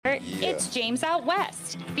It's James Out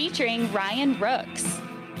West, featuring Ryan Rooks.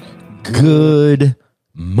 Good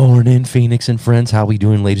morning, Phoenix and friends. How we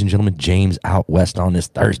doing, ladies and gentlemen? James Out West on this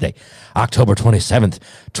Thursday, October 27th,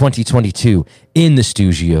 2022, in the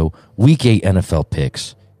studio. Week 8 NFL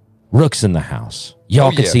picks. Rooks in the house.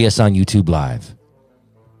 Y'all can see us on YouTube Live.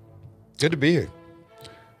 Good to be here.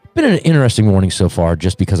 Been an interesting morning so far,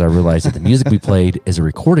 just because I realized that the music we played is a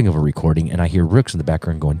recording of a recording, and I hear Rooks in the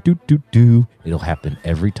background going, doo, doo, doo. It'll happen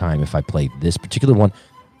every time if I play this particular one.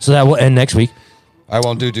 So that will end next week. I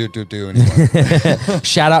won't do anymore.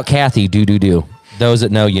 Shout out Kathy, do. Those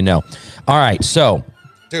that know, you know. All right, so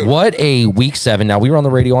what a week 7. Now, we were on the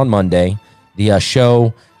radio on Monday. The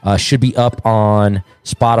show should be up on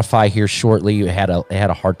Spotify here shortly. It had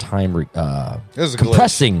a hard time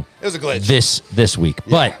compressing It was a glitch. this week,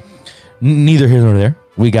 but neither here nor there.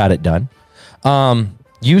 We got it done.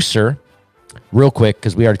 You, sir, real quick,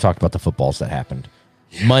 because we already talked about the footballs that happened.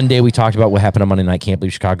 Yeah. Monday, we talked about what happened on Monday night. Can't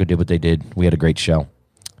believe Chicago did what they did. We had a great show.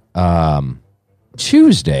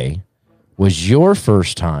 Tuesday was your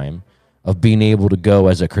first time of being able to go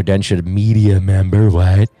as a credentialed media member,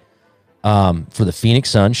 for the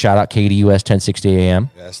Phoenix Sun. Shout out KDUS 1060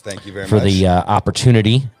 AM. Yes, thank you very much. For the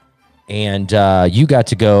opportunity. And you got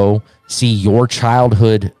to go see your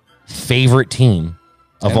childhood favorite team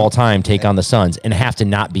of all time take on the Suns and have to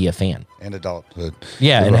not be a fan. And adulthood.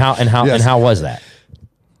 Yeah, and how was that?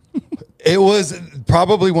 It was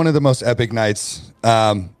probably one of the most epic nights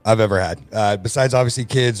I've ever had. Besides, obviously,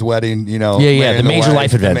 kids' wedding, the major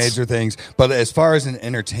life events, the major things. But as far as an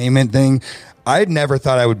entertainment thing, I never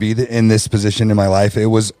thought I would be in this position in my life. It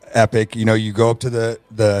was epic. You go up to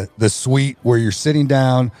the suite where you're sitting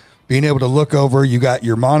down, being able to look over. You got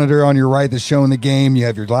your monitor on your right that's showing the game. You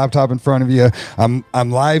have your laptop in front of you.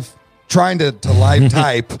 I'm live. Trying to live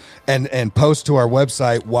type and post to our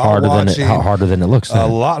website while watching. Harder than it looks. A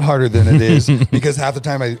lot harder than it is because half the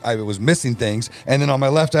time I was missing things. And then on my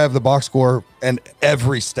left, I have the box score and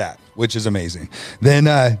every stat, which is amazing.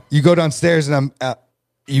 Then you go downstairs and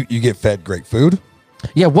you get fed great food.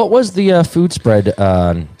 Yeah, what was the food spread?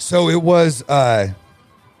 So it was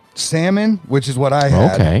salmon, which is what I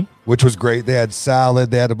had, which was great. They had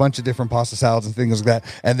salad. They had a bunch of different pasta salads and things like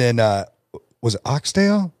that. And then was it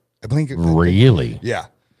oxtail? I think really? Yeah.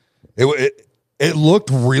 It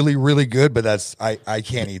looked really, really good, but I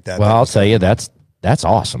can't eat that. Well, I'll tell you, that's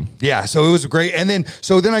awesome. Yeah, so it was great. And then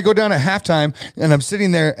I go down at halftime and I'm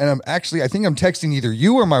sitting there and I think I'm texting either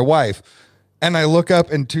you or my wife, and I look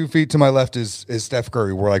up and 2 feet to my left is Steph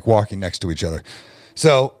Curry. We're like walking next to each other.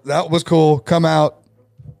 So that was cool. Come out,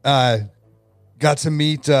 got to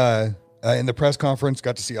meet in the press conference,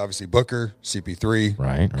 got to see obviously Booker,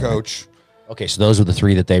 CP3, Coach. Okay, so those were the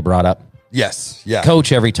 3 that they brought up. Yes, yeah.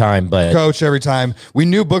 Coach every time. We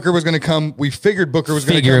knew Booker was going to come. We figured Booker was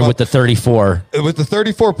going to come with the 34. With the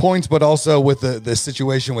 34 points, but also with the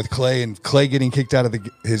situation with Clay and Clay getting kicked out of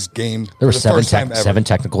his game. There were 7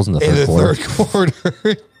 technicals in the third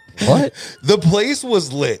quarter. What? The place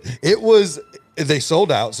was lit. They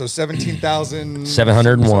sold out, so 17,000.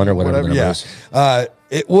 701 or whatever. Yeah.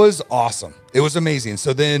 It was awesome. It was amazing.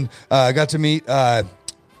 So then I got to meet...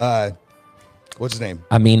 what's his name?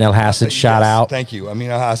 Amin Al-Hassid, shout out. Thank you, Amin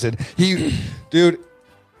Al-Hassid. Dude,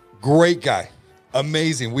 great guy.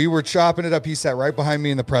 Amazing. We were chopping it up. He sat right behind me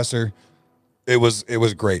in the presser. It was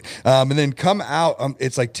great. And then come out,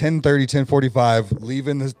 it's like 10:30, 10:45,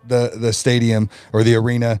 leaving the stadium or the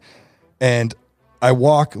arena, and I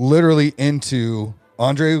walk literally into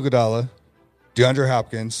Andre Iguodala, DeAndre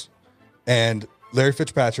Hopkins, and Larry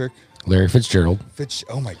Fitzpatrick. Larry Fitzgerald.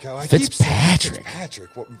 Oh my God. Fitzpatrick. Fitzpatrick.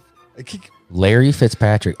 Larry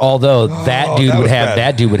Fitzpatrick. Although that dude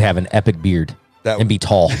would have an epic beard and be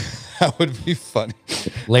tall. That would be funny.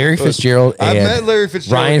 Larry Fitzgerald and I met Larry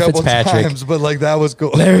Fitzgerald Ryan a couple Fitzpatrick. times, but that was cool.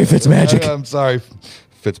 Larry Fitzmagic. I'm sorry,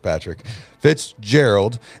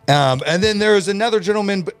 Fitzgerald. And then there was another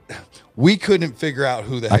gentleman, but we couldn't figure out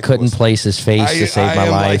who the heck I couldn't place his face to save my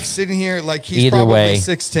life. Like sitting here, he's probably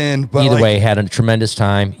 6'10", but either way, had a tremendous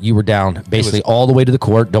time. You were down basically all the way to the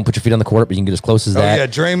court. Don't put your feet on the court, but you can get as close as that. Oh yeah,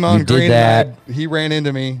 Draymond Green. He ran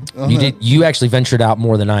into me. You did. You actually ventured out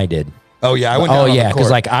more than I did. Oh yeah, I went down on the court.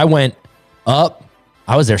 Because I went up.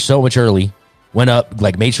 I was there so much early. Went up,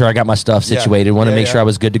 made sure I got my stuff situated. Wanted to make sure I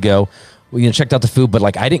was good to go. Checked out the food,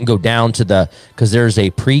 but I didn't go down to because there's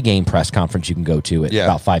a pregame press conference you can go to at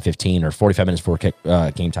about 5:15 or 45 minutes before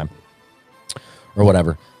game time or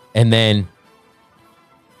whatever. And then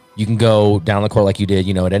you can go down the court like you did,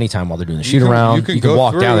 at any time while they're doing the shoot around. You can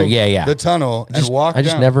walk down there. Yeah. The tunnel and walk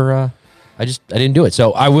down. I didn't do it.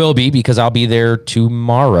 So I will be, because I'll be there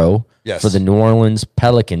tomorrow Yes. for the New Orleans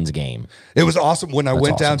Pelicans game. It was awesome when I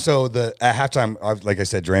went down. awesome. So at halftime, like I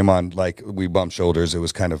said, Draymond, like we bumped shoulders. It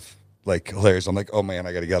was kind of like hilarious. I'm like, oh man,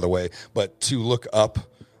 I got to get out of the way. But to look up,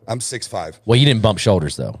 I'm 6'5". Well, you didn't bump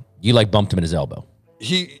shoulders though. You like bumped him in his elbow.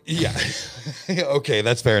 Yeah. Okay,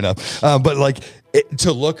 that's fair enough. But like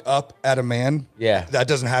to look up at a man, that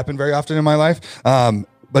doesn't happen very often in my life.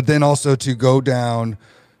 But then also to go down,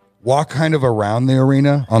 walk kind of around the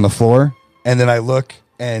arena on the floor, and then I look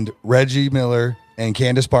and Reggie Miller and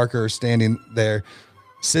Candace Parker are standing there.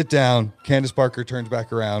 Sit down. Candace Parker turns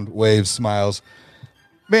back around, waves, smiles.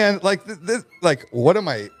 Man, like like what am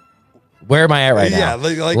I? Where am I at right now?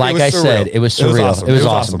 Yeah, like I said, it was surreal. It was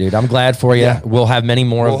awesome, dude. I'm glad for you. Yeah. We'll have many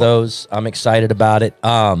more of those. I'm excited about it.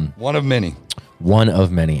 One of many. One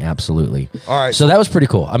of many, absolutely. All right. So that was pretty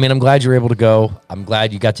cool. I mean, I'm glad you were able to go. I'm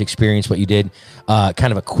glad you got to experience what you did.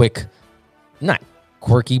 Kind of a quick, not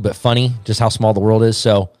quirky, but funny, just how small the world is.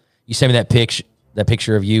 So you sent me that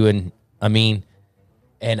picture of you and Amin,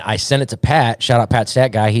 and I sent it to Pat. Shout out Pat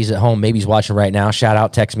Stat Guy. He's at home. Maybe he's watching right now. Shout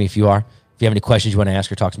out. Text me if you are. If you have any questions you want to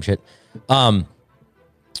ask or talk some shit.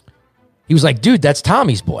 He was like, dude, that's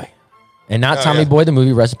Tommy's boy. And not Tommy Boy, the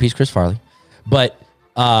movie, rest in peace, Chris Farley. But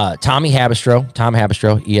Tom Habistro,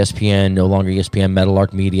 ESPN, no longer ESPN,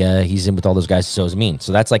 Meadowlark Media. He's in with all those guys. So is Amin.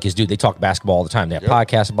 So that's like his dude. They talk basketball all the time. They have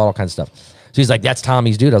podcasts about all kinds of stuff. So he's like, that's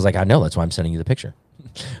Tommy's dude. I was like, I know. That's why I'm sending you the picture.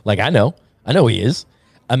 Like, I know he is.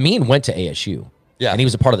 Amin went to ASU. Yeah. And he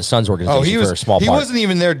was a part of the Suns organization for a small part. He wasn't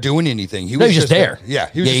even there doing anything. He was just there. Yeah.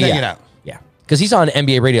 He was just hanging out. Yeah. Because he's on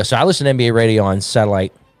NBA radio. So I listen to NBA radio on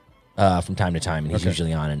satellite from time to time. And he's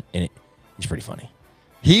usually on. And he's pretty funny.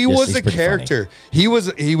 He was a character. Funny.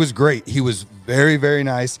 He was great. He was very, very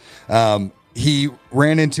nice. He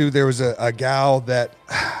ran into, there was a gal that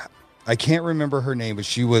I can't remember her name, but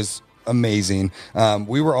she was amazing.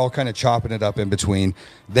 We were all kind of chopping it up in between.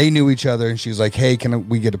 They knew each other, and she was like, hey, can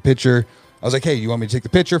we get a picture? I was like, hey, you want me to take the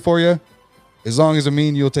picture for you? As long as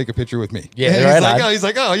Amin, you'll take a picture with me. Yeah, he's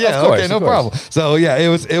like, oh yeah, okay, no problem. So yeah,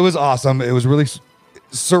 it was awesome. It was really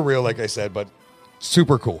surreal, like I said, but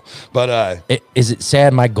super cool. But is it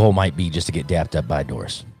sad? My goal might be just to get dapped up by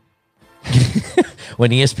Doris when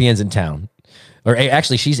ESPN's in town. Or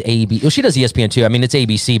actually, she's AB. Well, she does ESPN too. I mean, it's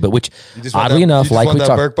ABC, but which oddly enough, like we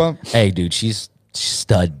talked. Hey, dude, she's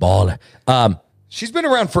stud baller. She's been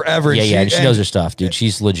around forever. Yeah, she knows her stuff, dude.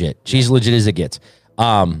 She's legit. She's legit as it gets.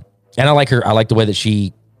 And I like her. I like the way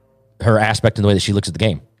that her aspect and the way that she looks at the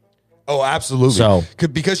game. Oh, absolutely. So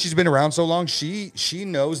because she's been around so long, she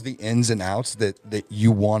knows the ins and outs that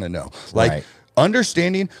you want to know. Like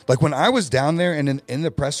understanding, like when I was down there and in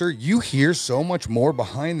the presser, you hear so much more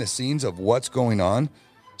behind the scenes of what's going on.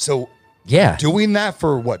 So yeah, doing that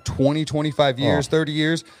for 20, 25 years, 30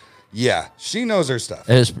 years. Yeah, she knows her stuff.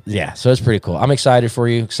 So it's pretty cool. I'm excited for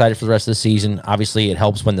you. Excited for the rest of the season. Obviously, it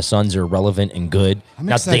helps when the Suns are relevant and good.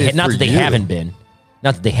 Not that they haven't been,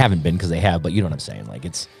 because they have. But you know what I'm saying. Like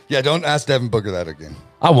it's. Yeah, don't ask Devin Booker that again.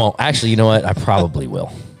 I won't. Actually, you know what? I probably will.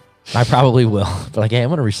 But like, hey, I'm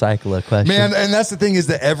gonna recycle a question. Man, and that's the thing is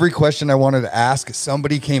that every question I wanted to ask,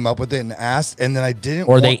 somebody came up with it and asked, and then I didn't.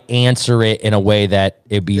 Or they answer it in a way that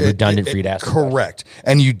it'd be redundant for you to ask. Correct.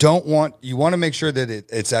 And you want to make sure that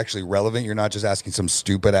it's actually relevant. You're not just asking some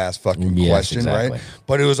stupid ass fucking question, exactly. Right?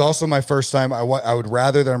 But it was also my first time. I would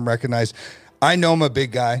rather that I'm recognized. I know I'm a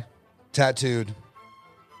big guy, tattooed.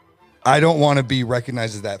 I don't want to be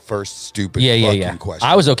recognized as that first stupid fucking question.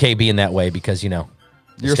 I was okay being that way because,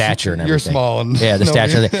 your stature and everything. You're small. And the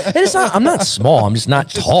stature. And it's not. I'm not small. I'm just not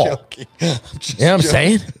tall. Joking. You know what I'm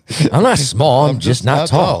saying? I'm not small. I'm just not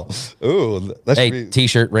tall. Ooh,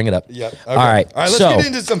 T-shirt, ring it up. Yep. Okay. All right. Let's get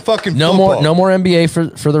into some fucking no football. No more NBA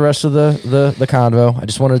for the rest of the convo. I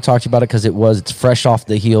just wanted to talk to you about it because it's fresh off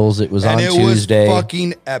the heels. It was on Tuesday. It was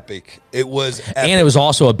fucking epic. It was epic. And it was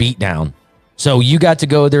also a beatdown. So you got to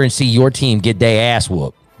go there and see your team get their ass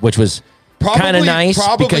whooped, which was kind of nice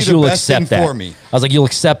because you'll accept that. For me. I was like, you'll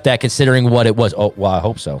accept that considering what it was. Oh, well, I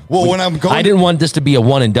hope so. Well, when I'm going, I didn't want this to be a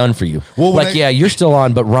one and done for you. Well, you're still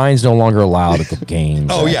on, but Ryan's no longer allowed at the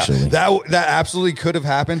games. Actually. That absolutely could have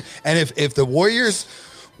happened. And if the Warriors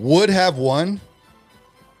would have won,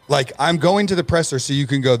 like I'm going to the presser, so you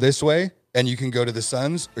can go this way and you can go to the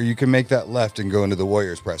Suns, or you can make that left and go into the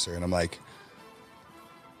Warriors presser. And I'm like.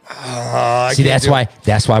 See, that's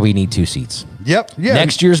why we need 2 seats. Yep. Yeah.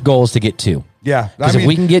 Next year's goal is to get 2. Yeah. Because if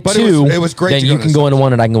we can get 2, it was great. Then you can go into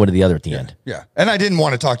one and I can go into the other at the end. Yeah. And I didn't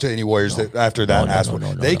want to talk to any Warriors after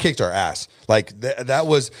that. They kicked our ass. Like that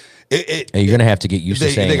was it. You're gonna have to get used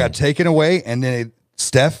to saying they got taken away, and then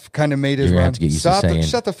Steph kind of made his run.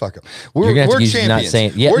 Shut the fuck up. We're champions. Not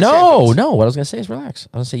saying, yeah. No. What I was gonna say is relax.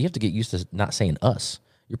 I was gonna say you have to get used to not saying us.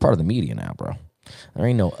 You're part of the media now, bro. There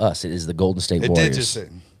ain't no us. It is the Golden State It Warriors. did just say.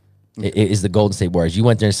 It is the Golden State Warriors. You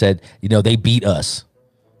went there and said, they beat us.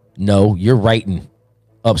 No, you're writing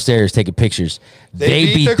upstairs taking pictures. They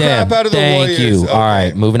beat the them. crap out of the Thank Warriors. you. Okay. All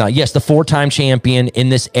right, moving on. Yes, the 4-time champion in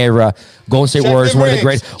this era. Golden State Check Warriors, them one of the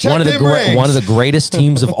rings. greatest, Check them rings. one of the greatest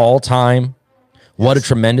teams of all time. What a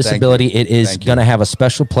tremendous Thank ability. you. It is Thank you. going to have a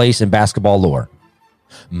special place in basketball lore.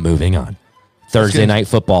 Moving on. Thursday night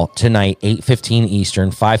football tonight, 8:15 Eastern,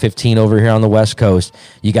 5:15 over here on the West Coast.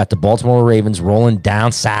 You got the Baltimore Ravens rolling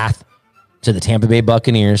down south to the Tampa Bay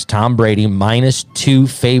Buccaneers. Tom Brady, -2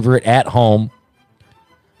 favorite at home.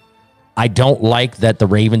 I don't like that the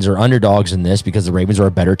Ravens are underdogs in this because the Ravens are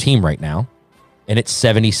a better team right now. And it's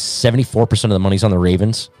 74% of the money's on the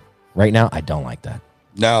Ravens right now. I don't like that.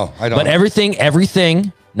 No, I don't. But everything,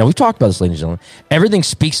 now we've talked about this, ladies and gentlemen. Everything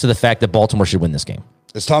speaks to the fact that Baltimore should win this game.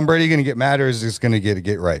 Is Tom Brady going to get mad or is he going to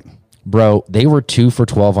get right? Bro, they were 2 for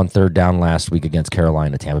 12 on third down last week against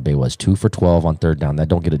Carolina. Tampa Bay was 2 for 12 on third down. That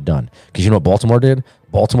don't get it done. Because you know what Baltimore did?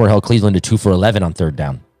 Baltimore held Cleveland to 2 for 11 on third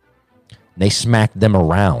down. They smacked them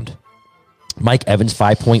around. Mike Evans,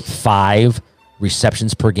 5.5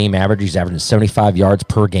 receptions per game average. He's averaging 75 yards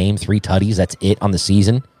per game, 3 tutties. That's it on the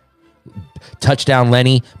season. Touchdown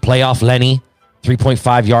Lenny, playoff Lenny,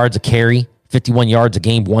 3.5 yards a carry, 51 yards a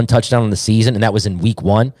game, 1 touchdown on the season, and that was in week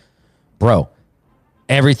 1. Bro,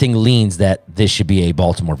 everything leans that this should be a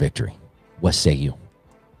Baltimore victory. What say you?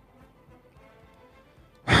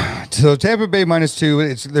 So Tampa Bay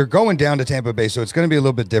 -2. They're going down to Tampa Bay, so it's going to be a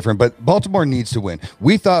little bit different. But Baltimore needs to win.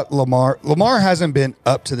 We thought Lamar hasn't been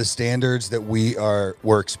up to the standards that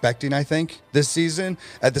we're expecting. I think this season.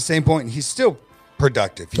 At the same point, he's still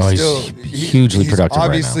productive. He's hugely productive right now.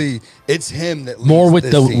 Obviously, it's him that leads More with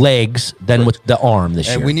this the team. legs than with the arm this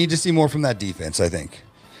And year. we need to see more from that defense. I think.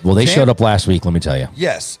 Well, they showed up last week. Let me tell you.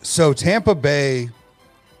 Yes. So Tampa Bay.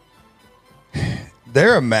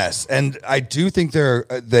 They're a mess, and I do think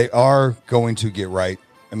they are going to get right.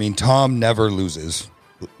 I mean, Tom never loses.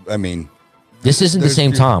 I mean, This isn't the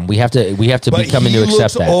same Tom. We have to but be coming he to accept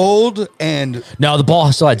looks that. old, and No, the ball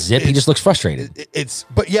still had zip. He just looks frustrated. it's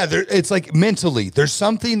like mentally, there's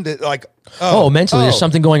something that like Mentally, there's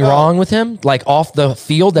something going wrong with him, like off the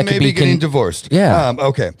field that could maybe be getting divorced. Yeah.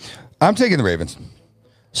 Okay, I'm taking the Ravens.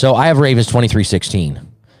 So I have Ravens 23-16.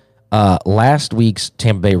 Last week's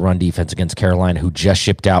Tampa Bay run defense against Carolina, who just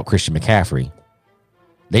shipped out Christian McCaffrey,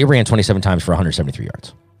 they ran 27 times for 173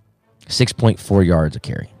 yards, 6.4 yards a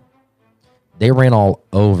carry. They ran all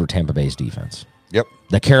over Tampa Bay's defense. Yep.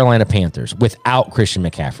 The Carolina Panthers without Christian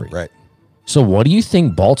McCaffrey. Right. So what do you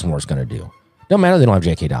think Baltimore's going to do? Don't matter. They don't have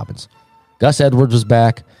J.K. Dobbins. Gus Edwards was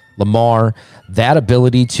back. Lamar, that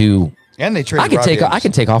ability to And they traded. I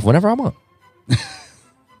can take off whenever I want.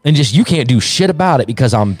 And just you can't do shit about it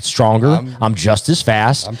because I'm stronger. I'm just as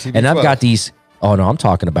fast. I'm TB12. And I've got these. Oh no, I'm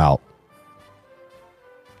talking about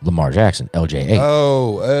Lamar Jackson,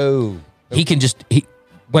 LJA. He can just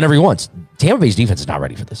whenever he wants. Tampa Bay's defense is not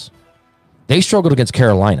ready for this. They struggled against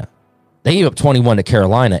Carolina. They gave up 21 to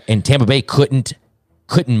Carolina, and Tampa Bay couldn't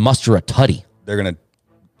muster a tutty. They're gonna.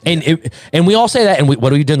 And we all say that. And what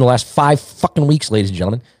have we done in the last 5 fucking weeks, ladies and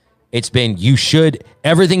gentlemen? It's been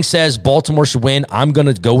everything says Baltimore should win. I'm going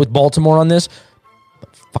to go with Baltimore on this.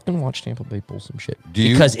 But fucking watch Tampa Bay pull some shit.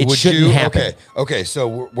 Because it shouldn't happen. Okay.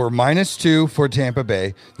 So we're -2 for Tampa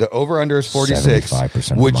Bay. The over-under is 46.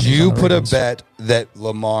 75% of Would money's you on the put a Ravens. bet that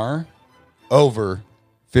Lamar over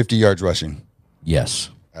 50 yards rushing? Yes.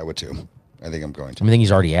 I would too. I think I'm going to. I think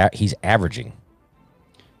he's averaging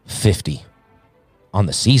 50 on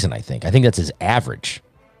the season, I think. I think that's his average,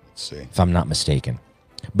 Let's see. if I'm not mistaken.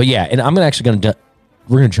 But yeah, and we're going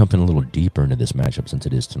to jump in a little deeper into this matchup since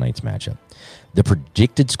it is tonight's matchup. The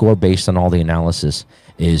predicted score based on all the analysis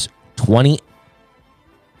is 20.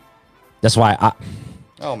 That's why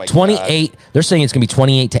Oh my 28. They're saying it's going to be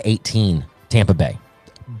 28-18 Tampa Bay,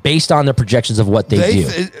 based on their projections of what they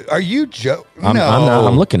do. Are you joking? I'm No.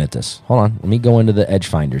 I'm looking at this. Hold on. Let me go into the edge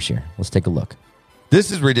finders here. Let's take a look.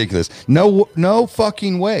 This is ridiculous. No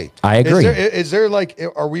fucking way. I agree. Is there like,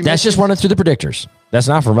 are we? That's just running through the predictors. That's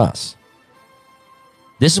not from us.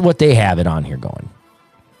 This is what they have it on here going.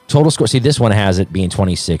 Total score. See, this one has it being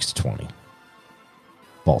 26-20.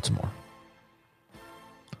 Baltimore.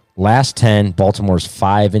 Last 10, Baltimore's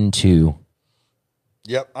 5-2.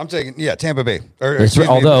 Yep, I'm taking. Yeah, Tampa Bay.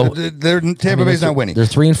 Although Tampa Bay's not winning. They're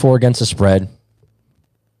 3-4 against the spread.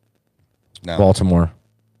 No. Baltimore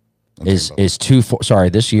is 2-4. Sorry,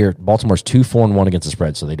 this year Baltimore's 2-4-1 against the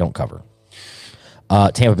spread, so they don't cover.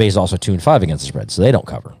 Tampa Bay is also 2-5 against the spread, so they don't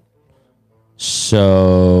cover.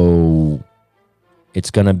 So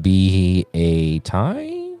it's going to be a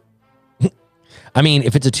tie. I mean,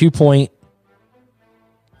 if it's a 2-point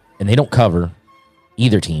and they don't cover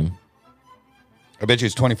either team, I bet you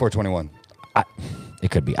it's 24-21.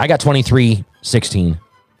 it could be. I got 23-16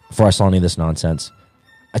 before I saw any of this nonsense.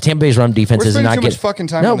 Tampa Bay's run defense is not too much fucking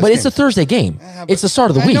time. No, on this but game. it's a Thursday game. It's the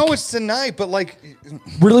start of the week. I know it's tonight, but like,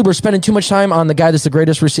 really, we're spending too much time on the guy that's the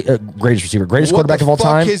greatest quarterback of all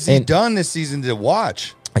time. What has he done this season to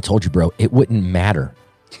watch? I told you, bro, it wouldn't matter.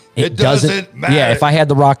 It doesn't matter. Yeah, if I had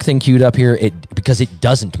the Rock thing queued up here, because it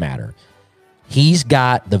doesn't matter. He's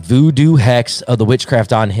got the voodoo hex of the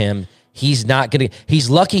witchcraft on him. He's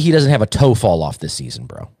lucky he doesn't have a toe fall off this season,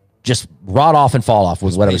 bro. Just rot off and fall off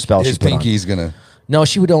with whatever spell she put on. His pinky's gonna. No,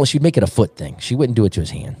 she'd make it a foot thing. She wouldn't do it to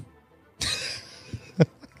his hand.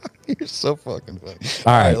 You're so fucking funny.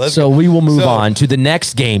 All right, so we will move on to the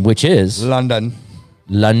next game, which is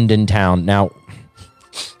London Town. Now,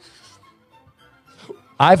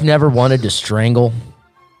 I've never wanted to strangle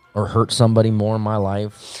or hurt somebody more in my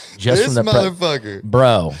life. Just this from the motherfucker,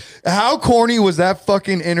 bro. How corny was that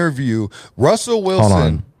fucking interview? Russell Wilson, Hold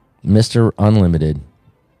on, Mr. Unlimited.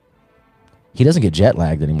 He doesn't get jet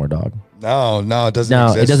lagged anymore, dog. No, it doesn't.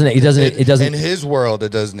 No, exist. it doesn't. In his world,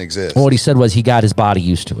 it doesn't exist. Well, what he said was he got his body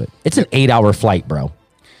used to it. It's an 8-hour flight, bro.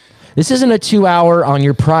 This isn't a 2-hour on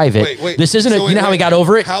your private. Wait. This isn't you know how he got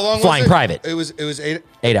over it? How long flying was it? private. It was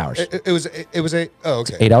 8 hours. It was 8. Oh,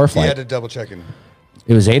 okay. 8-hour flight. He had to double check in.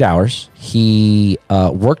 It was 8 hours. He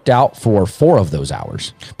worked out for 4 of those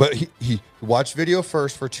hours. But he watched video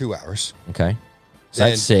first for 2 hours. Okay. So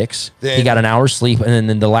that's 6. Then He got an hour's sleep, and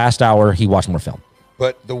then the last hour, he watched more film.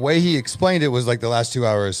 But the way he explained it was like the last 2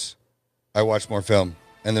 hours, I watched more film,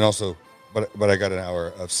 and then also, but I got an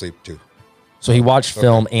hour of sleep too. So he watched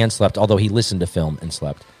film and slept, although he listened to film and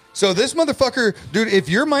slept. So this motherfucker, dude, if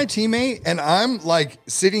you're my teammate and I'm like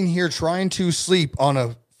sitting here trying to sleep on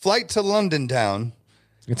a flight to London town,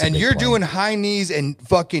 and you're doing high knees and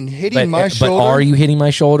fucking hitting my shoulder. But are you hitting my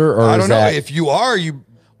shoulder? Or I don't know. If you are, you.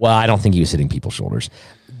 Well, I don't think he was hitting people's shoulders.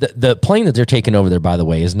 The plane that they're taking over there, by the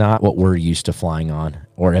way, is not what we're used to flying on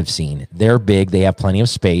or have seen. They're big. They have plenty of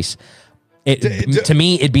space. To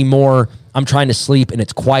me, it'd be more, I'm trying to sleep and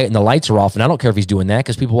it's quiet and the lights are off. And I don't care if he's doing that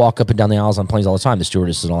because people walk up and down the aisles on planes all the time, the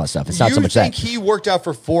stewardesses and all that stuff. It's not so much that. You think he worked out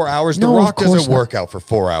for 4 hours? No, The Rock of course doesn't not. work out for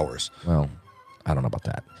 4 hours. Well, I don't know about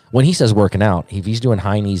that. When he says working out, if he's doing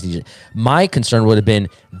high knees, my concern would have been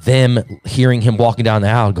them hearing him walking down the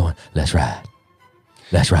aisle going, let's ride.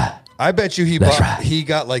 Let's ride. I bet you he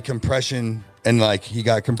got like compression and like he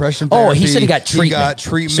got compression Oh, therapy. he said he got treatment. He got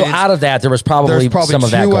treatment. So out of that, there was probably some of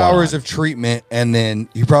that 2 going hours on. of treatment, and then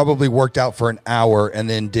he probably worked out for an hour and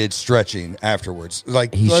then did stretching afterwards.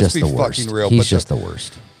 Like, He's let's just be the worst. fucking real. He's just the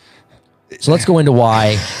worst. So let's go into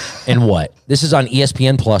why and what. This is on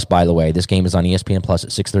ESPN Plus, by the way. This game is on ESPN Plus at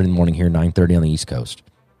 6:30 in the morning here, 9:30 on the East Coast.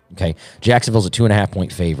 Okay, Jacksonville's a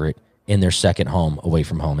 2.5-point favorite in their second home away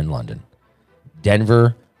from home in London.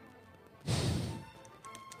 Denver.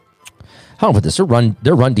 How do I put this?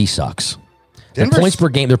 Their run D sucks. Their points per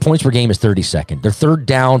game is 32nd. Their third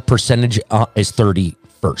down percentage is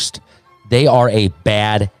 31st. They are a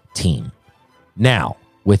bad team. Now,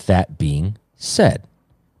 with that being said,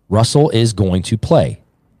 Russell is going to play.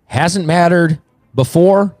 Hasn't mattered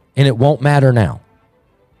before, and it won't matter now.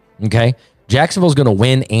 Okay? Jacksonville's going to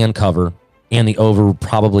win and cover, and the over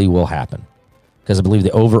probably will happen. Because I believe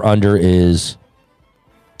the over-under is,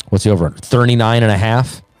 what's the over-under?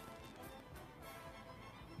 39.5?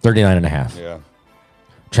 39.5. Yeah.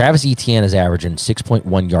 Travis Etienne is averaging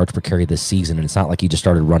 6.1 yards per carry this season, and it's not like he just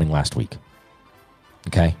started running last week.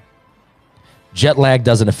 Okay? Jet lag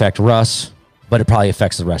doesn't affect Russ, but it probably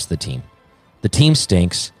affects the rest of the team. The team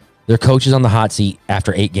stinks. Their coach is on the hot seat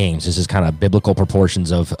after 8 games. This is kind of biblical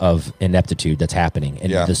proportions of ineptitude that's happening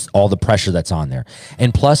and all the pressure that's on there.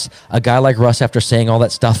 And plus, a guy like Russ, after saying all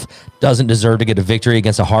that stuff, doesn't deserve to get a victory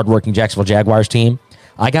against a hardworking Jacksonville Jaguars team.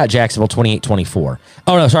 I got Jacksonville 28-24.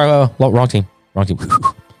 Oh, no, sorry. Wrong team.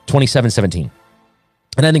 27-17.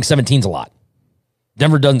 And I think 17's a lot.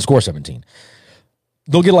 Denver doesn't score 17.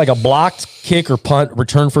 They'll get like a blocked kick or punt,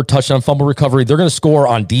 return for a touchdown, fumble recovery. They're going to score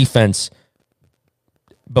on defense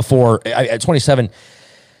before at 27.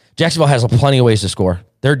 Jacksonville has plenty of ways to score.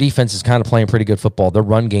 Their defense is kind of playing pretty good football. Their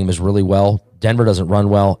run game is really well. Denver doesn't run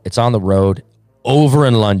well. It's on the road. Over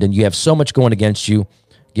in London. You have so much going against you.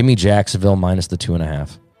 Give me Jacksonville minus the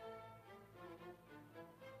 2.5.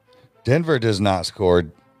 Denver does not score.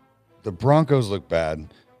 The Broncos look bad.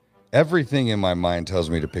 Everything in my mind tells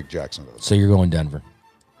me to pick Jacksonville. So you're going Denver.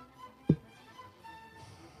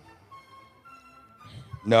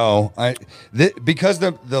 No, because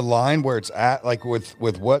the line where it's at, like with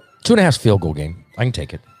what 2.5 field goal game. I can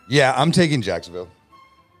take it. Yeah, I'm taking Jacksonville.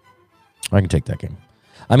 I can take that game.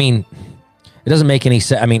 I mean, it doesn't make any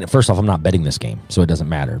sense. I mean, first off, I'm not betting this game, so it doesn't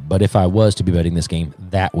matter. But if I was to be betting this game,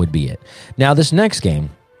 that would be it. Now, this next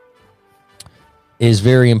game is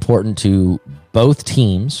very important to both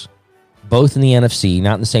teams, both in the NFC,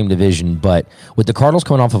 not in the same division, but with the Cardinals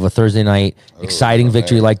coming off of a Thursday night exciting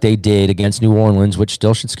victory like they did against New Orleans, which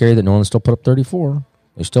still should scare you that New Orleans still put up 34.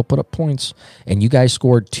 They still put up points. And you guys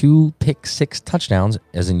scored 2 pick-six touchdowns,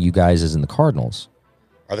 as in you guys as in the Cardinals.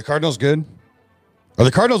 Are the Cardinals good? Are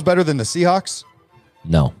the Cardinals better than the Seahawks?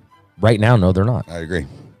 No. Right now, no, they're not. I agree.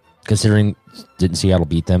 Considering, didn't Seattle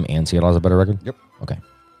beat them and Seattle has a better record? Yep. Okay.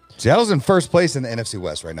 Seattle's in first place in the NFC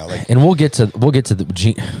West right now. And we'll get to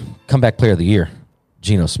the comeback player of the year,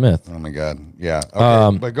 Geno Smith. Oh my God. Yeah.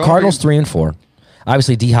 Okay. But Cardinals 3-4.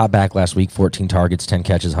 Obviously, D-Hop back last week, 14 targets, 10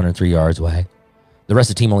 catches, 103 yards away. The rest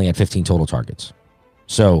of the team only had 15 total targets.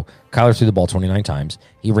 So Kyler threw the ball 29 times.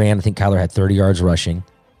 He ran. I think Kyler had 30 yards rushing.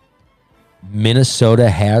 Minnesota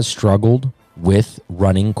has struggled with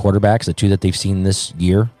running quarterbacks. The two that they've seen this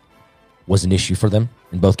year was an issue for them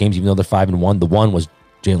in both games, even though they're 5-1. The one was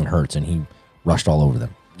Jalen Hurts, and he rushed all over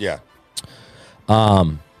them. Yeah.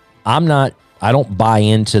 I don't buy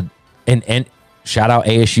into, and shout out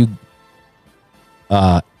ASU,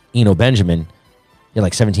 Eno Benjamin. He had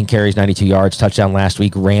like 17 carries, 92 yards, touchdown last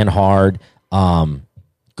week, ran hard.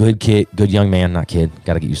 Good kid, good young man, not kid.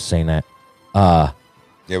 Got to get used to saying that.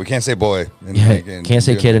 Yeah, we can't say boy. Can't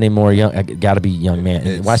say kid anymore. Young, got to be young man.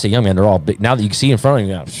 And when I say young man, they're all big. Now that you can see in front of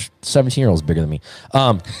you, 17-year-olds bigger than me.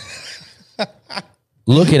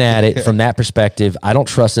 Looking at it from that perspective, I don't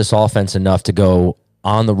trust this offense enough to go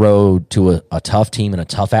on the road to a tough team and a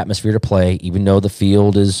tough atmosphere to play, even though the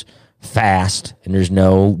field is fast and there's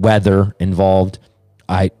no weather involved.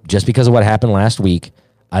 Just because of what happened last week,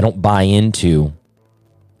 I don't buy into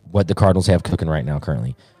what the Cardinals have cooking right now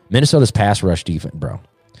currently. Minnesota's pass rush defense, bro.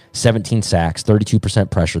 17 sacks,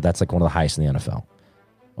 32% pressure. That's like one of the highest in the NFL.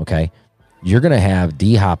 Okay? You're going to have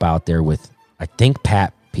D-Hop out there with, I think,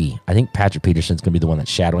 Pat P. I think Patrick Peterson's going to be the one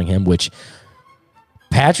that's shadowing him, which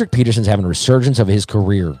Patrick Peterson's having a resurgence of his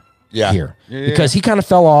career here. Yeah. Because he kind of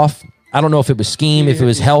fell off. I don't know if it was scheme, if it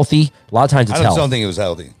was healthy. A lot of times it's health. I don't think it was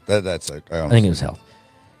healthy. I think it was health.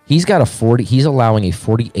 He's got he's allowing a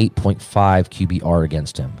 48.5 QBR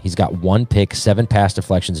against him. He's got 1 pick, 7 pass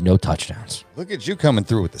deflections, no touchdowns. Look at you coming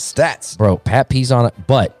through with the stats. Bro, Pat P's on it,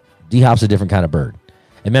 but D-Hop's a different kind of bird.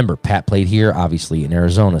 And remember, Pat played here, obviously, in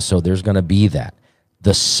Arizona, so there's going to be that.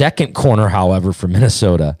 The second corner, however, for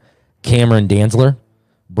Minnesota, Cameron Dantzler,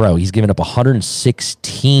 bro, he's given up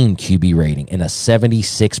 116 QB rating and a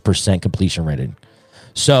 76% completion rating.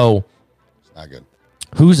 So, it's not good.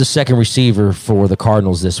 Who's the second receiver for the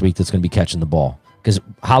Cardinals this week that's going to be catching the ball? Because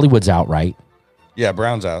Hollywood's out, right? Yeah,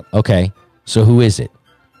 Brown's out. Okay. So who is it?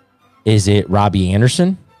 Is it Robbie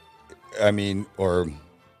Anderson? I mean,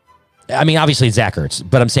 obviously it's Zach Ertz,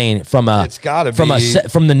 but I'm saying from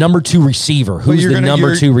the number 2 receiver. Who's the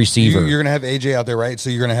number 2 receiver? You're gonna have AJ out there, right? So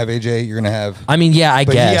you're gonna have AJ. You're gonna have. I mean, yeah, I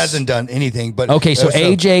but guess he hasn't done anything. But okay, so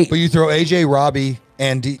AJ. But you throw AJ, Robbie,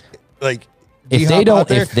 and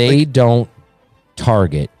if they don't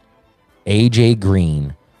target AJ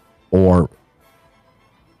Green or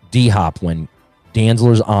D-Hop when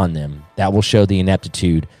Dantzler's on them, that will show the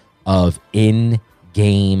ineptitude of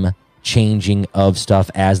in-game changing of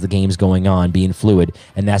stuff as the game's going on, being fluid,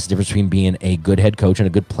 and that's the difference between being a good head coach and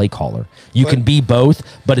a good play caller. You can be both,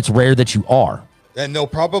 but it's rare that you are. And they'll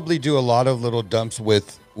probably do a lot of little dumps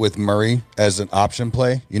with Murray as an option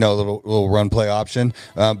play, a little run play option,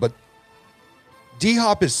 but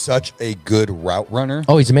D-Hop is such a good route runner.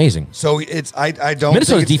 Oh, he's amazing. So I don't.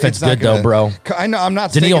 Minnesota's defense is good though, bro. I know. I'm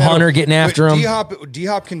not. Danielle Hunter getting after him.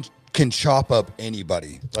 D-Hop can chop up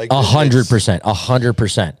anybody. 100%.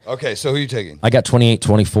 100%. Okay, so who are you taking? I got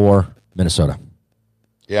 28-24 Minnesota.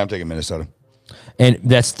 Yeah, I'm taking Minnesota. And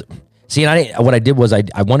what I did was I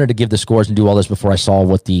wanted to give the scores and do all this before I saw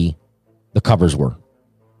what the covers were.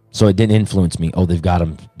 So it didn't influence me. Oh, they've got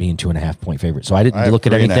them being 2.5-point favorite. So I didn't look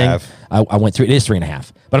at anything. I went through. It is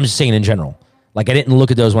 3.5. But I'm just saying in general. Like I didn't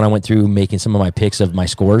look at those when I went through making some of my picks of my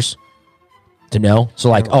scores to know.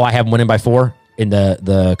 So I have them winning by 4 and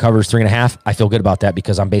the cover's 3.5. I feel good about that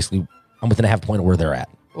because I'm within a half point of where they're at.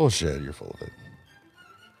 Oh shit, you're full of it.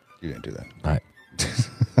 You didn't do that. All right.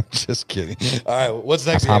 Just kidding. All right, what's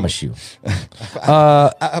next? I promise you.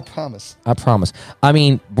 I promise. I promise. I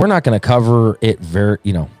mean, we're not going to cover it very,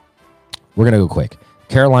 we're going to go quick.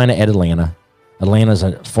 Carolina at Atlanta. Atlanta's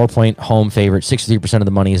a 4-point home favorite. 63% of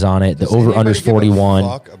the money is on it. The over-under is 41.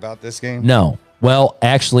 Fuck about this game? No. Well,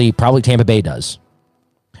 actually, probably Tampa Bay does.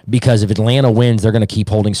 Because if Atlanta wins, they're going to keep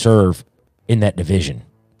holding serve in that division.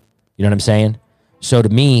 You know what I'm saying? So to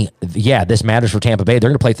me, yeah, this matters for Tampa Bay. They're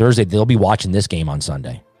going to play Thursday. They'll be watching this game on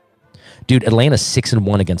Sunday. Dude, Atlanta's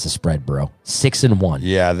 6-1 against the spread, bro. 6-1.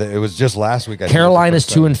 Yeah, it was just last week. Carolina's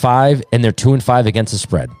 2-5, and they're 2-5 against the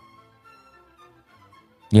spread.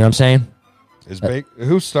 You know what I'm saying?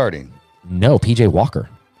 Who's starting? No, PJ Walker.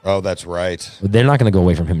 Oh, that's right. They're not going to go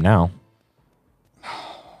away from him now.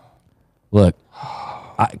 Look,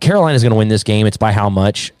 Carolina's going to win this game. It's by how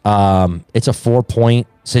much? It's a 4-point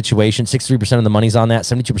situation. 63% of the money's on that.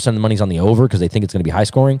 72% of the money's on the over because they think it's going to be high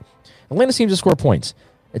scoring. Atlanta seems to score points.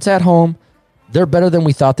 It's at home. They're better than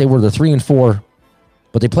we thought they were. They're 3-4,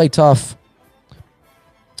 but they play tough.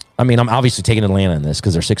 I mean, I'm obviously taking Atlanta in this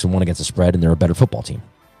because they're 6-1 against the spread and they're a better football team.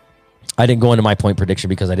 I didn't go into my point prediction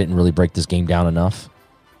because I didn't really break this game down enough.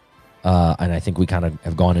 And I think we kind of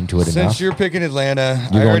have gone into it enough. Since you're picking Atlanta,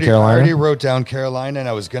 I already wrote down Carolina, and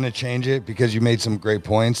I was going to change it because you made some great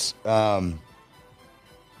points. The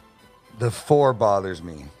 4 bothers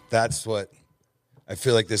me. That's what I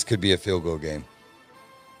feel like this could be a field goal game.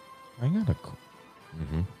 I got a.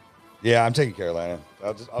 Yeah, I'm taking Carolina.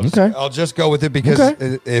 I'll just go with it because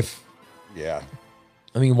I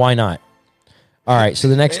mean, why not? All right, so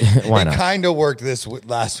the next why not? It kind of worked last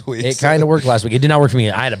week. It kind of worked last week. It did not work for me.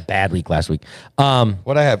 I had a bad week last week.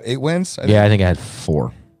 What I have 8 wins? I think I had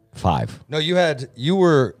 5. No, you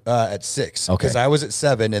were at 6. Okay, because I was at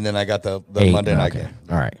 7, and then I got the 8, Monday night game.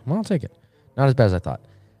 All right, well, I'll take it. Not as bad as I thought.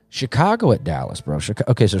 Chicago at Dallas, bro.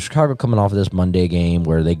 Okay, so Chicago coming off of this Monday game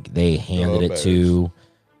where they handed it to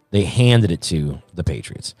the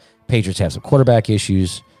Patriots. Patriots have some quarterback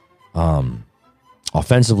issues.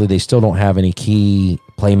 Offensively, they still don't have any key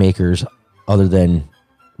playmakers other than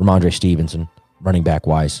Ramondre Stevenson, running back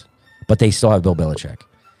wise. But they still have Bill Belichick.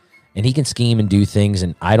 And he can scheme and do things,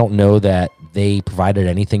 and I don't know that they provided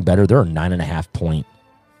anything better. They're a 9.5-point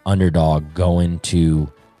underdog going to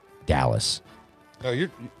Dallas. No, I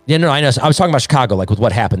know. I was talking about Chicago, like with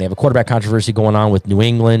what happened. They have a quarterback controversy going on with New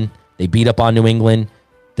England. They beat up on New England.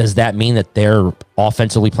 Does that mean that they're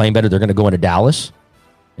offensively playing better? They're going to go into Dallas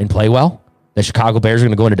and play well? The Chicago Bears are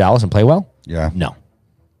going to go into Dallas and play well? Yeah.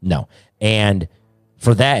 No. And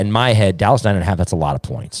for that, in my head, Dallas 9.5, that's a lot of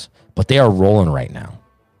points. But they are rolling right now.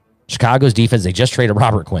 Chicago's defense, they just traded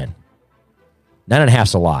Robert Quinn.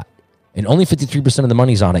 9.5's a lot. And only 53% of the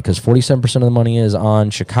money's on it because 47% of the money is on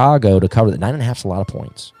Chicago to cover that. 9.5's a lot of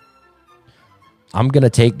points. I'm going to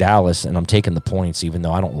take Dallas, and I'm taking the points, even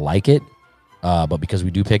though I don't like it. But because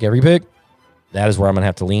we do pick every pick, that is where I'm going to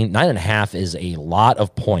have to lean. 9.5 is a lot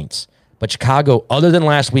of points. But Chicago, other than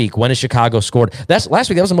last week, when has Chicago scored? Last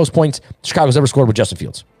week, that was the most points Chicago's ever scored with Justin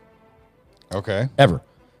Fields. Okay. Ever.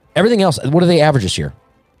 Everything else, what do they average this year?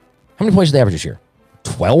 How many points do they average this year?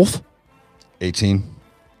 12? 18.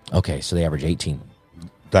 Okay, so they average 18.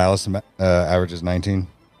 Dallas averages 19.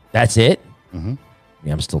 That's it? Mm-hmm.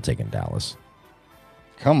 Yeah, I'm still taking Dallas.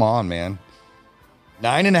 Come on, man.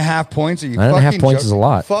 9.5 points? Are you 9.5 points is a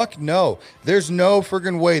lot. Fuck no. There's no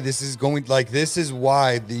friggin' way this is going, this is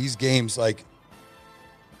why these games,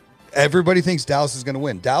 everybody thinks Dallas is going to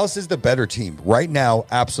win. Dallas is the better team right now,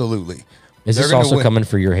 absolutely. Is this also coming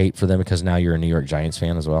for your hate for them because now you're a New York Giants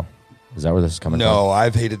fan as well? Is that where this is coming from? No,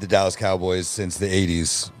 I've hated the Dallas Cowboys since the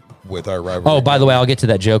 80s with our rivalry. Oh, by the way, I'll get to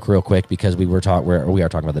that joke real quick because we are talking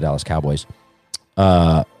about the Dallas Cowboys.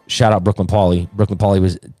 Shout out Brooklyn Pauly. Brooklyn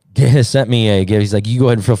Pauly sent me he's like, you go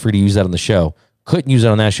ahead and feel free to use that on the show. Couldn't use it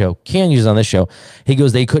on that show. Can use it on this show. He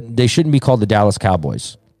goes, they shouldn't be called the Dallas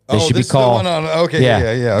Cowboys. They should be called. Okay, yeah.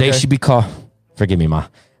 Okay. They should be called. Forgive me, Ma.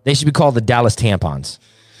 They should be called the Dallas Tampons.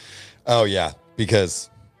 Oh yeah, because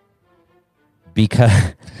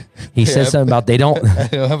he says something about they don't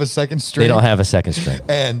have a second string. They don't have a second string.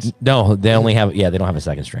 And no, they only have they don't have a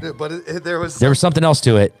second string. But there was something else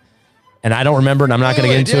to it, and I don't remember, and I'm not going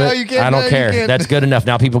to get into it. I don't care. That's good enough.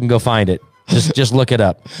 Now people can go find it. Just look it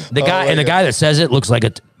up. The guy the guy that says it looks like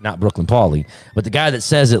not Brooklyn Pauly, but the guy that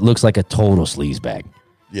says it looks like a total sleazebag.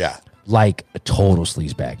 Yeah, like a total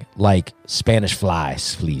sleazebag, like Spanish fly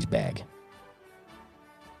sleazebag.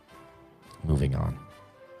 Moving on.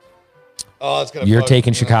 Oh, it's gonna. You're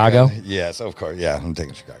taking Chicago? Yes, of course. Yeah, I'm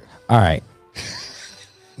taking Chicago. All right.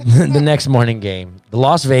 The next morning game, the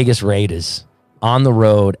Las Vegas Raiders on the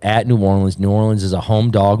road at New Orleans. New Orleans is a home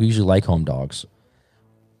dog. We usually like home dogs.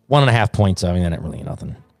 1.5 points. I mean, that ain't really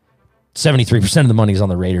nothing. 73% of the money is on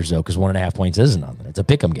the Raiders, though, because 1.5 points isn't nothing. It's a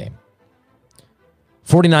pick'em game.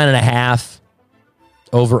 49.5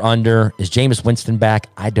 over under. Is Jameis Winston back?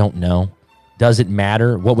 I don't know. Does it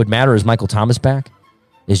matter? What would matter is Michael Thomas back?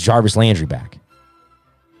 Is Jarvis Landry back?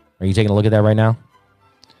 Are you taking a look at that right now?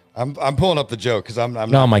 I'm pulling up the joke because I'm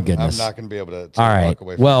oh my goodness. I'm not going to be able to all right. walk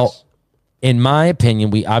away from well, this. In my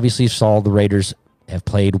opinion, we obviously saw the Raiders have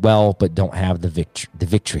played well but don't have the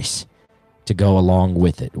victories to go along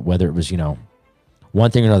with it. Whether it was,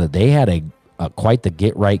 one thing or another, they had a quite the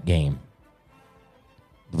get right game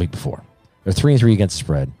the week before. They're 3-3 against the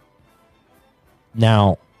spread.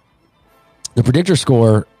 Now, the predictor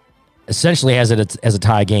score essentially has it as a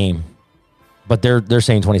tie game, but they're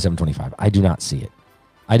saying 27-25. I do not see it.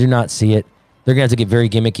 They're gonna have to get very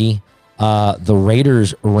gimmicky. The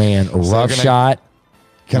Raiders ran a rough shot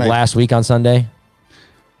last week on Sunday.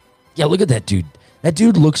 Yeah, look at that dude. That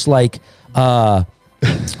dude looks like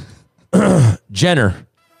Jenner,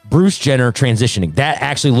 Bruce Jenner transitioning. That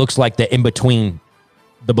actually looks like the in between,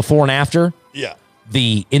 the before and after. Yeah.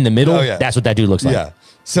 The in the middle. Oh, yeah. That's what that dude looks like. Yeah.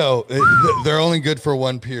 So they're only good for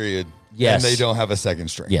one period. Yes. And they don't have a second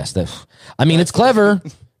string. Yes. It's clever.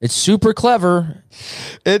 It's super clever.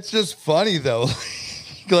 It's just funny though.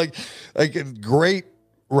 like great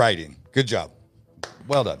writing. Good job.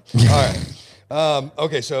 Well done. All right.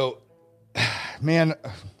 Okay. So, man,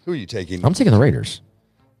 who are you taking? I'm taking the Raiders.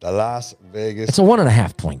 The Las Vegas. It's a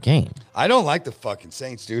 1.5 point game. I don't like the fucking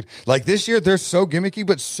Saints, dude. Like this year, they're so gimmicky,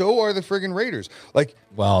 but so are the friggin' Raiders. Like,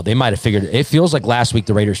 well, they might have figured it. It feels like last week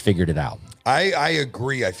the Raiders figured it out. I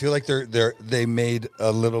agree. I feel like they made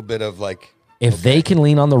a little bit of like. If they can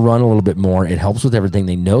lean on the run a little bit more, it helps with everything.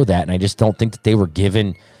 They know that, and I just don't think that they were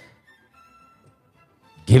given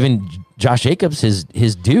Josh Jacobs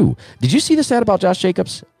his due. Did you see the stat about Josh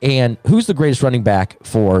Jacobs? And who's the greatest running back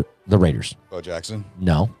for the Raiders? Bo Jackson?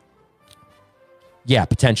 No. Yeah,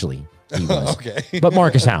 potentially. He was. Okay. But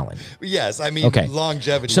Marcus Allen. Yes, I mean, okay.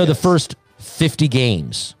 Longevity. So yes. the first 50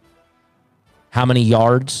 games, how many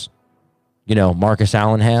yards, Marcus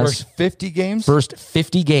Allen has? First 50 games? First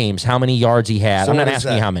 50 games, how many yards he had. So I'm not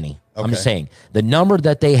asking you how many. Okay. I'm just saying the number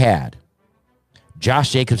that they had,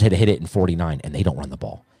 Josh Jacobs had to hit it in 49, and they don't run the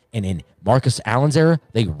ball. And in Marcus Allen's era,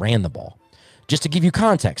 they ran the ball. Just to give you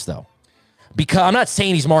context, though, because I'm not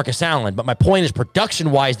saying he's Marcus Allen, but my point is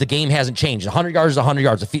production-wise, the game hasn't changed. 100 yards is 100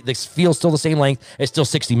 yards. The field's still the same length. It's still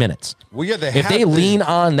 60 minutes. Well, yeah, if they lean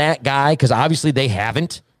on that guy, because obviously they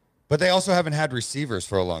haven't. But they also haven't had receivers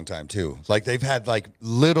for a long time, too. Like, they've had, like,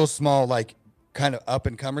 little, small, like, kind of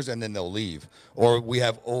up-and-comers, and then they'll leave. Or they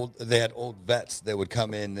had old vets that would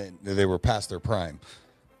come in, and they were past their prime.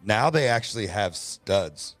 Now they actually have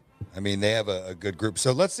studs. I mean, they have a good group.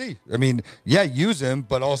 So let's see. I mean, yeah, use him,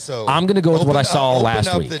 but also I'm going to go with what I saw last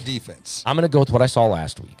week. Open up the defense. I'm going to go with what I saw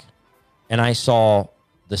last week. And I saw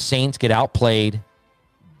the Saints get outplayed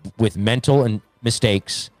with mental and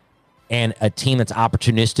mistakes and a team that's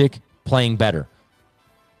opportunistic playing better.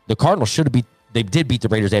 The Cardinals they did beat the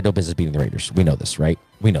Raiders. They had no business beating the Raiders. We know this, right?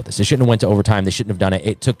 We know this. They shouldn't have went to overtime. They shouldn't have done it.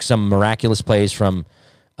 It took some miraculous plays from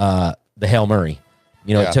the Hail Murray.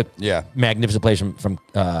 It took magnificent plays from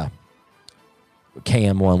KM1,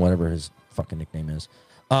 whatever his fucking nickname is.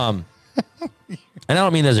 And I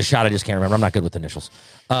don't mean there's a shot I just can't remember. I'm not good with initials.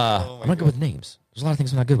 I'm not good with names. There's a lot of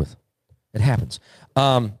things I'm not good with. It happens.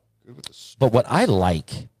 But what I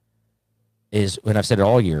like is, and I've said it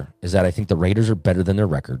all year, is that I think the Raiders are better than their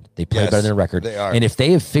record. They play better than their record. They are. And if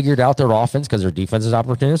they have figured out their offense, because their defense is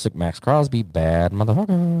opportunistic, Max Crosby, bad motherfucker.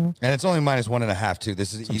 And it's only -1.5, too.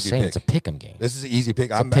 This is an easy pick. It's a pick 'em game. This is an easy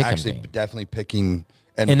pick. I'm actually definitely picking.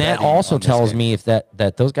 And that also tells me if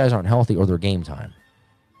that those guys aren't healthy or they're game time.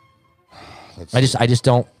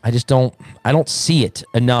 I don't see it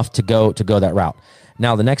enough to go that route.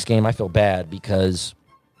 Now the next game I feel bad because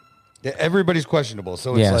everybody's questionable.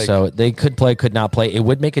 So it's so they could play, could not play. It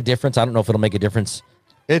would make a difference. I don't know if it'll make a difference.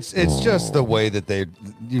 It's just the way that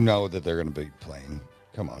that they're going to be playing.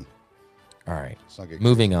 Come on. All right.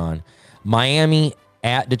 Moving on. Miami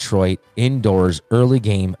at Detroit, indoors, early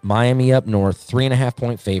game. Miami up north, 3.5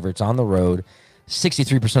 point favorites on the road.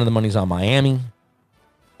 63% of the money's on Miami.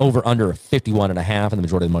 Over under 51.5, and the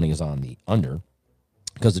majority of the money is on the under.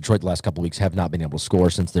 Because Detroit the last couple of weeks have not been able to score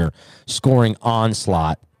since their scoring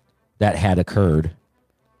onslaught that had occurred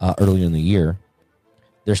earlier in the year.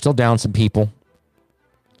 They're still down some people.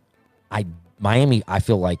 Miami, I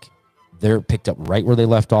feel like they're picked up right where they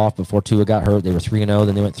left off before Tua got hurt. They were 3-0,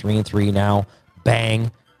 then they went 3-3. Now,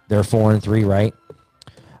 bang, they're 4-3, right?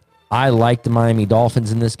 I like the Miami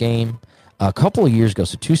Dolphins in this game. A couple of years ago,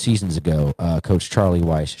 so 2 seasons ago, Coach Charlie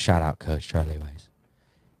Weiss, shout out Coach Charlie Weiss,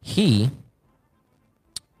 he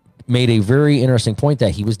made a very interesting point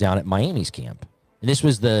that he was down at Miami's camp. And this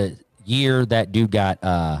was the year that dude got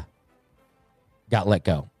let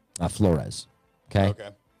go, Flores. Okay.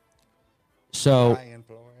 So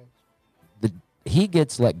he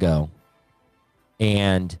gets let go,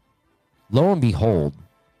 and lo and behold,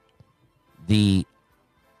 he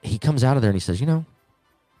comes out of there and he says,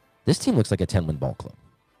 this team looks like a 10-win ball club.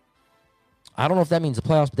 I don't know if that means the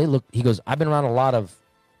playoffs, but they look. He goes, I've been around a lot of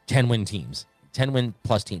 10-win teams, 10-win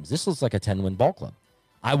plus teams. This looks like a 10-win ball club.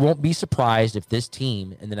 I won't be surprised if this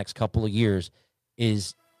team in the next couple of years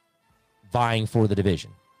is vying for the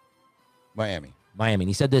division. Miami. And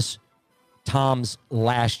he said this Tom's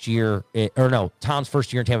first year in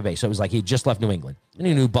Tampa Bay. So it was like he just left New England, and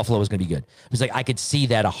he knew Buffalo was going to be good. It was like I could see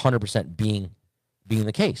that 100% being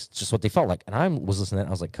the case. It's just what they felt like. And I was listening to that, and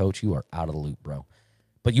I was like, Coach, you are out of the loop, bro.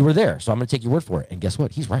 But you were there, so I'm going to take your word for it. And guess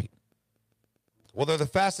what? He's right. Well, they're the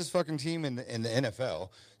fastest fucking team in the NFL.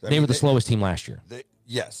 They were the slowest team last year.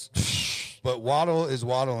 Yes. But Waddle is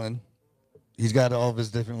waddling. He's got all of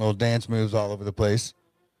his different little dance moves all over the place.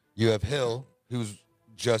 You have Hill, who's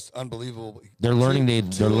just unbelievable. They're learning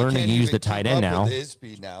to use the tight end now. His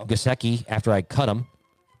speed now. Gesicki, after I cut him,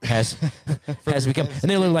 has become,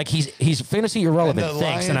 and they look like he's fantasy irrelevant.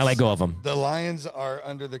 Thanks, and I let go of him. The Lions are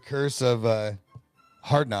under the curse of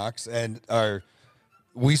Hard Knocks, and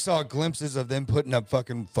we saw glimpses of them putting up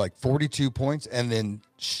fucking like 42 points and then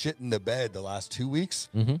shitting the bed the last 2 weeks.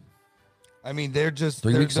 Mm-hmm. I mean, they're just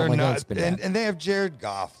 3 weeks. They're not, and they have Jared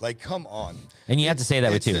Goff. Like, come on. And you have to say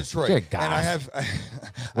that with too. Detroit. Jared Goff. And I have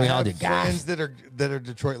friends that are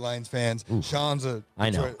Detroit Lions fans. Oof. Sean's a. I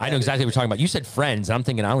know. Detroit, I know exactly what you're talking about. You said friends. I'm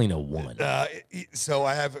thinking I only know one. So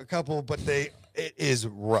I have a couple, but it is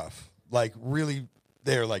rough. Like, really,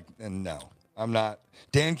 they're like, no, I'm not.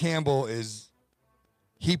 Dan Campbell is.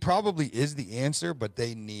 He probably is the answer, but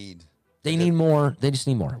they need. They need more. They just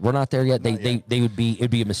need more. We're not there yet. It'd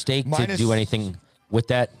be a mistake to do anything with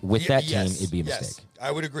that team. It'd be a mistake.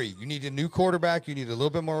 I would agree. You need a new quarterback. You need a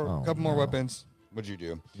little bit more, couple more weapons. What'd you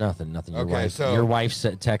do? Nothing. Your wife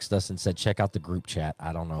texted us and said, check out the group chat.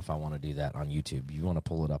 I don't know if I want to do that on YouTube. You want to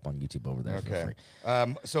pull it up on YouTube over there. Okay.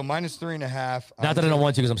 So -3.5. Not that I don't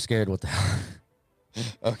want to because I'm scared. What the hell?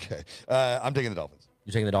 Okay. I'm taking the Dolphins.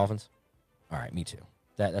 You're taking the Dolphins? All right, me too.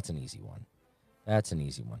 That's an easy one.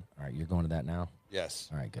 All right, you're going to that now? Yes.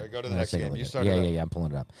 All right, good. Go to the next game. You start. Yeah. I'm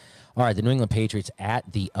pulling it up. All right, the New England Patriots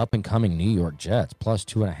at the up-and-coming New York Jets,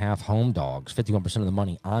 +2.5 home dogs, 51% of the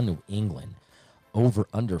money on New England. Over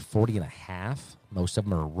under 40.5. Most of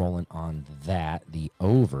them are rolling on that. The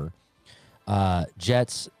over.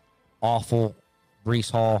 Jets, awful.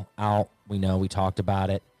 Breece Hall out. We know. We talked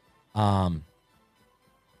about it.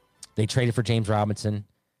 They traded for James Robinson.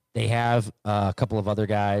 They have a couple of other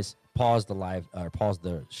guys. Pause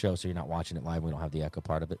the show so you're not watching it live. We don't have the echo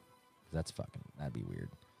part of it. That'd be weird.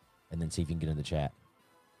 And then see if you can get in the chat.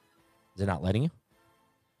 Is it not letting you?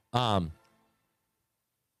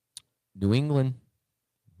 New England,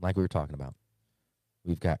 like we were talking about.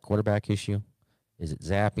 We've got quarterback issue. Is it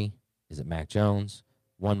Zappy? Is it Mac Jones?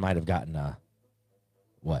 One might have gotten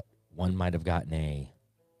One might have gotten a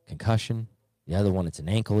concussion. The other one, it's an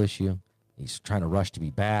ankle issue. He's trying to rush to be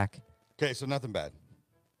back. Okay, so nothing bad.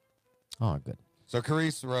 Oh, good. So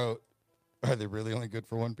Carice wrote, are they really only good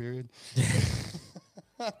for one period?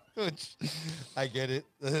 Which, I get it.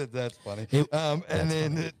 That's funny.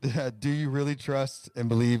 Do you really trust and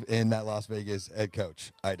believe in that Las Vegas head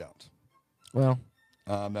coach? I don't. Well,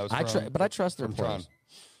 that was I trust their Tron.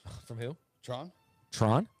 From who? Tron?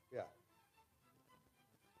 Yeah.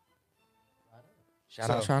 Shout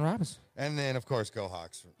out Sean Robinson. And then, of course, go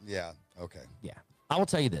Hawks. Yeah, okay. Yeah. I will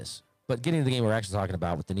tell you this. But getting to the game we're actually talking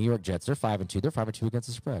about with the New York Jets, they're 5-2. They're 5-2 against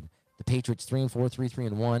the spread. The Patriots 3-4,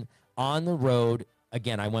 3-1 on the road.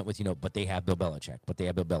 Again, I went with but they have Bill Belichick.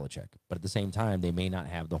 But at the same time, they may not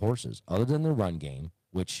have the horses other than the run game,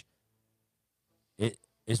 which it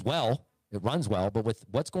runs well. But with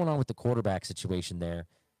what's going on with the quarterback situation there,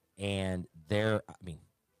 and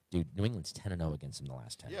New England's 10-0 against them the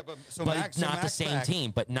last 10. Yeah, but the same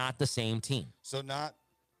team. But not the same team. So not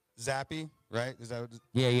Zappy, right? Is that what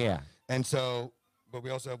Yeah. And so, but we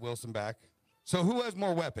also have Wilson back. So who has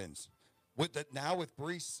more weapons? With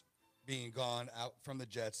Breece being gone out from the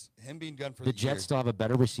Jets, him being gone for the Jets still have a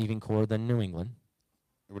better receiving core than New England.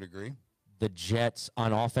 I would agree. The Jets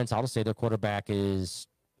on offense, I'll just say their quarterback is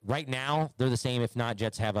right now they're the same. If not,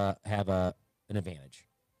 Jets have an advantage.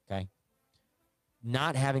 Okay.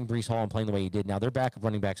 Not having Breece Hall and playing the way he did now, their backup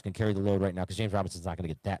running backs can carry the load right now because James Robinson's not going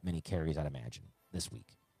to get that many carries, I'd imagine, this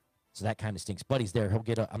week. So that kind of stinks. But he's there. He'll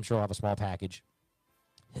get I'm sure he'll have a small package.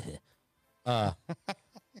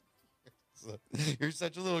 You're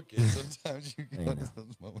such a little kid. Sometimes you go to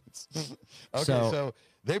those moments. Okay, so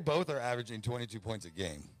they both are averaging 22 points a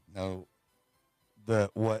game. Now,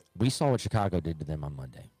 we saw what Chicago did to them on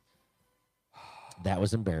Monday. That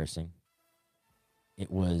was embarrassing. It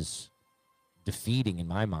was defeating in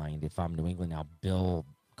my mind if I'm New England now. Bill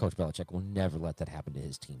Coach Belichick will never let that happen to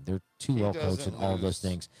his team. They're too well coached doesn't and all those lose.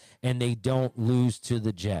 things, and they don't lose to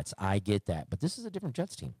the Jets. I get that, but this is a different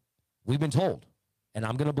Jets team. We've been told, and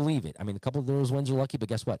I'm going to believe it. I mean, a couple of those wins are lucky, but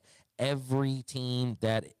guess what? Every team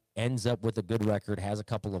that ends up with a good record has a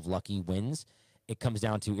couple of lucky wins. It comes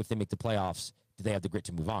down to if they make the playoffs, do they have the grit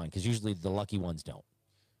to move on? Because usually the lucky ones don't.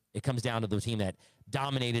 It comes down to the team that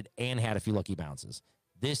dominated and had a few lucky bounces.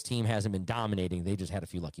 This team hasn't been dominating. They just had a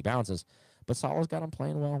few lucky bounces. But Salah's got them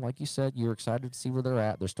playing well. Like you said, you're excited to see where they're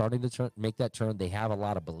at. They're starting to make that turn. They have a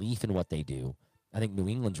lot of belief in what they do. I think New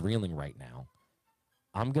England's reeling right now.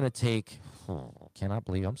 I'm going to take cannot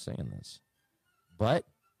believe I'm saying this. But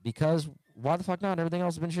because why the fuck not? Everything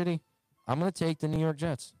else has been shitty. I'm going to take the New York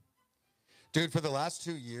Jets. Dude, for the last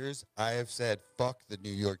 2 years, I have said fuck the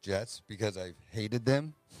New York Jets because I've hated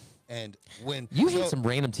them. And when you hate some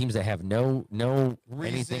random teams that have no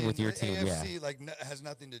anything with your team, AFC, yeah, has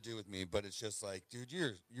nothing to do with me, but it's just like, dude,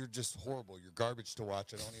 you're just horrible. You're garbage to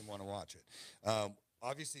watch. I don't even want to watch it.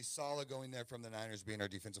 Obviously, Saleh going there from the Niners, being our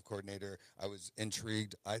defensive coordinator, I was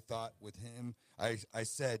intrigued. I thought with him, I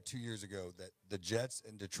said 2 years ago that the Jets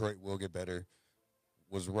and Detroit will get better.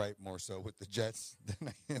 Was right more so with the Jets than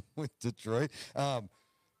I am with Detroit.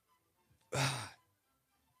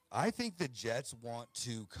 I think the Jets want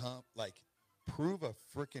to prove a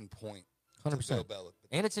freaking point. 100%.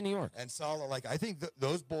 And it's in New York. And Saleh, I think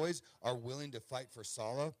those boys are willing to fight for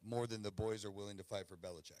Saleh more than the boys are willing to fight for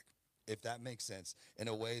Belichick. If that makes sense, in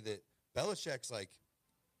a way that Belichick's like.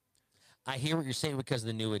 I hear what you're saying because of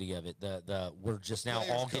the newity of it. We're just now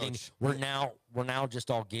all getting coach. we're now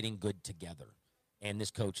just all getting good together. And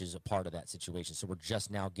this coach is a part of that situation. So we're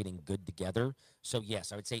just now getting good together. So,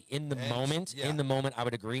 yes, I would say in the moment, I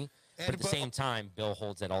would agree. But at the same time, Bill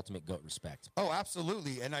holds that ultimate GOAT respect. Oh,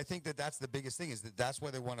 absolutely. And I think that's the biggest thing is that's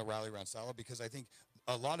why they want to rally around Saleh because I think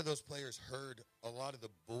a lot of those players heard a lot of the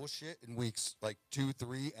bullshit in weeks 2,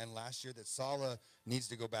 3, and last year that Saleh needs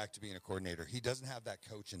to go back to being a coordinator. He doesn't have that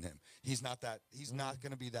coach in him. He's not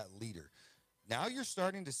going to be that leader. Now you're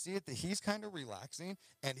starting to see it that he's kind of relaxing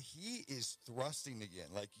and he is thrusting again.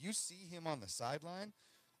 You see him on the sideline.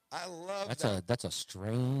 I love that. That's a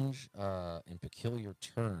strange and peculiar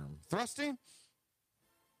term. Thrusting?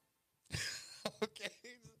 Okay.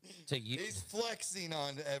 He's flexing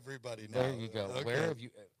on everybody now. There you go. Okay. Where have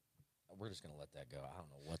you? We're just gonna let that go. I don't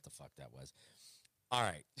know what the fuck that was. All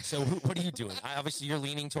right. So what are you doing? Obviously, you're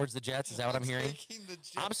leaning towards the Jets. Is that what I'm hearing?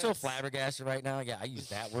 I'm so flabbergasted right now. Yeah, I use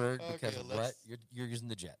that word because of what you're using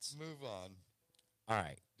the Jets. Move on. All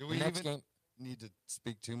right. Do we need to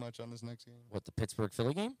speak too much on this next game? What, the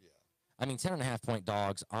Pittsburgh-Philly game? Yeah. I mean, 10.5-point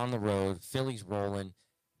dogs on the road. Philly's rolling.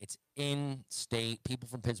 It's in state. People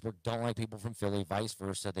from Pittsburgh don't like people from Philly, vice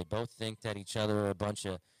versa. They both think that each other are a bunch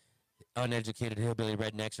of uneducated hillbilly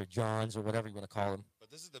rednecks or Johns or whatever you want to call them. But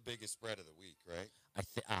this is the biggest spread of the week, right?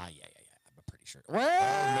 Yeah. I'm pretty sure. Well,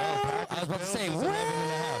 no, I was about to say,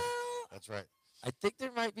 11.5. That's right. I think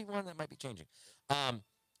there might be one that might be changing.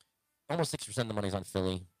 Almost 6% of the money's on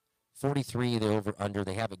Philly. 43, the over-under.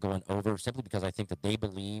 They have it going over simply because I think that they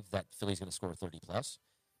believe that Philly's going to score 30+.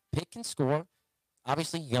 Pitt can score.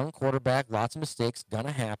 Obviously, young quarterback, lots of mistakes, going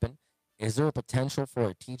to happen. Is there a potential for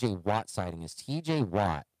a T.J. Watt sighting? Is T.J.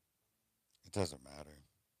 Watt It doesn't matter.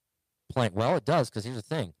 playing? Well, it does, because here's the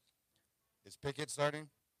thing. Is Pickett starting?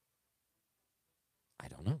 I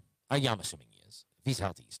don't know. Yeah, I'm assuming he is. If he's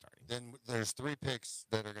healthy, he's starting. Then there's 3 picks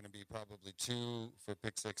that are going to be probably 2 for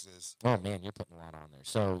pick sixes. Oh, man, you're putting a lot on there.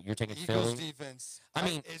 So you're taking Eagles Philly? defense.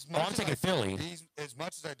 I'm taking Philly. As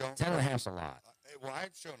much as I don't. 10.5's a lot. Well,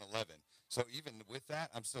 I've shown 11. So even with that,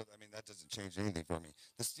 I'm still. I mean, that doesn't change anything for me.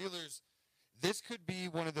 The Steelers. This could be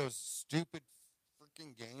one of those stupid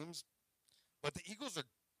freaking games, but the Eagles are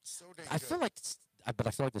so dang good. I feel like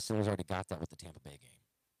the Steelers already got that with the Tampa Bay game.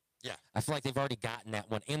 Yeah, I feel like they've already gotten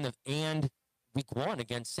that one and week 1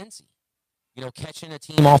 against Cincy. Catching a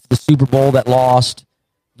team off the Super Bowl that lost.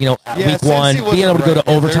 Week 1, Cincy being able to go to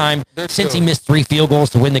right. overtime. They're Cincy good. missed 3 field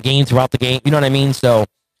goals to win the game throughout the game. You know what I mean? So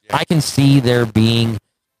I can see there being.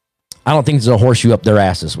 I don't think there's a horseshoe up their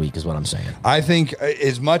ass this week, is what I'm saying. I think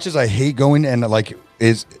as much as I hate going and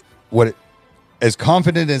as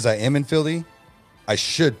confident as I am in Philly, I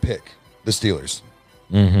should pick the Steelers.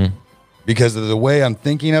 Mm-hmm. Because of the way I'm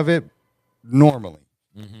thinking of it normally.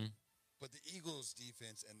 Mm-hmm. But the Eagles'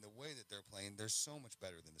 defense and the way that they're playing, they're so much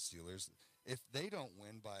better than the Steelers. If they don't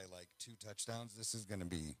win by 2 touchdowns, this is going to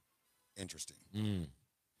be interesting.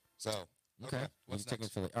 So, okay. What's Taking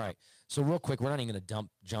next? Philly. All right. So real quick, we're not even going to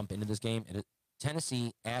jump into this game.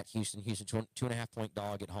 Tennessee at Houston. Houston 2.5-point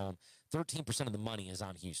dog at home. 13% of the money is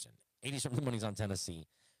on Houston. 80% of the money is on Tennessee.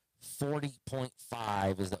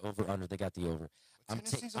 40.5 is the over/under. They got the over.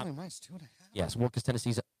 Tennessee's only minus 2.5. Yes, well, because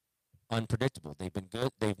Tennessee's unpredictable. They've been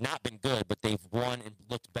good. They've not been good, but they've won and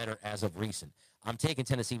looked better as of recent. I'm taking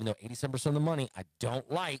Tennessee, even though 87% of the money I don't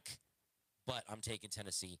like, but I'm taking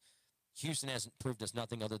Tennessee. Houston hasn't proved us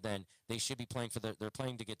nothing other than they should be playing they're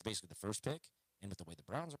playing to get basically the first pick, and with the way the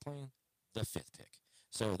Browns are playing, the 5th pick.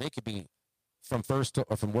 So they could be from worst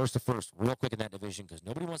to first real quick in that division because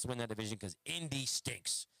nobody wants to win that division because Indy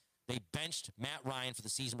stinks. They benched Matt Ryan for the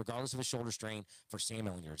season regardless of his shoulder strain for Sam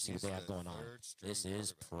Ellinger to see what they have going on. This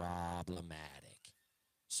is problematic.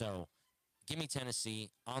 So give me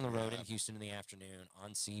Tennessee on the road in Houston in the afternoon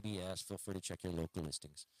on CBS. Feel free to check your local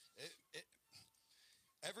listings.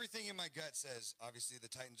 Everything in my gut says, obviously, the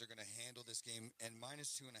Titans are going to handle this game. And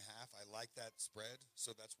minus 2.5, I like that spread,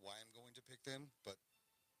 so that's why I'm going to pick them. But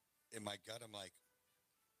in my gut, I'm like,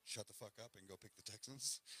 shut the fuck up and go pick the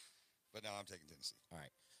Texans. But now I'm taking Tennessee. All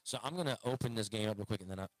right. So I'm going to open this game up real quick, and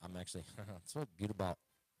then I'm actually – that's what beautiful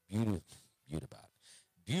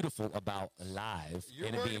about live You're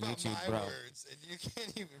and it worried being about YouTube, my bro. words, and you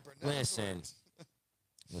can't even pronounce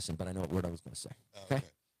Listen, but I know what word I was going to say. Oh,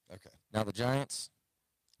 okay. Now the Giants,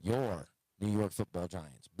 your New York Football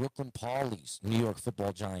Giants, Brooklyn Paulies, New York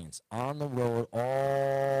Football Giants, on the road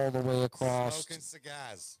all the way across. Smoking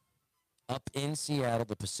cigars. Up in Seattle,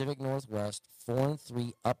 the Pacific Northwest,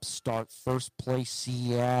 4-3 upstart, first place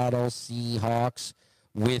Seattle Seahawks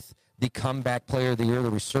with the comeback player of the year, the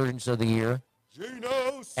resurgence of the year,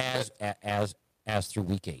 Genos. as through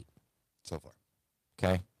week 8 So far.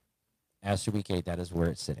 Okay, as through week 8, that is where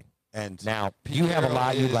it's sitting. And now you have a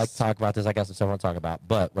lot you'd like to talk about this. I got some stuff I want to talk about,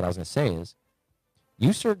 but what I was going to say is,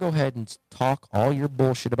 you sir, go ahead and talk all your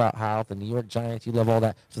bullshit about how the New York Giants, you love all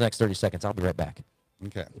that for the next 30 seconds. I'll be right back.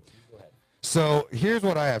 Okay. So here's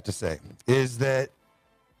what I have to say, is that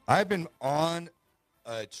I've been on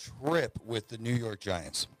a trip with the New York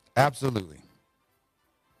Giants. Absolutely.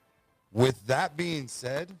 With that being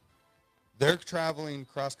said, they're traveling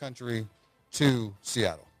cross-country to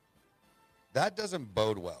Seattle. That doesn't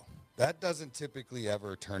bode well. That doesn't typically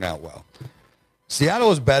ever turn out well.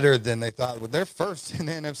 Seattle is better than they thought. Well, they're first in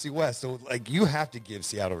the NFC West. So, you have to give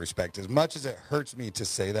Seattle respect. As much as it hurts me to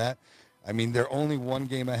say that, I mean, they're only one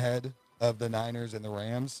game ahead of the Niners and the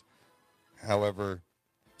Rams. However,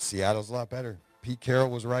 Seattle's a lot better. Pete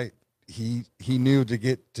Carroll was right. He knew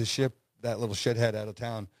to ship that little shithead out of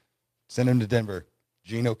town, send him to Denver.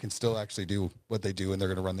 Geno can still actually do what they do, and they're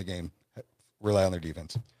going to run the game, rely on their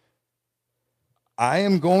defense. I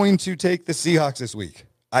am going to take the Seahawks this week.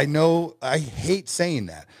 I know I hate saying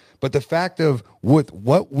that, but the fact of with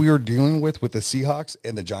what we're dealing with the Seahawks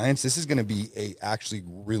and the Giants, this is going to be a actually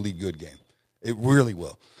really good game. It really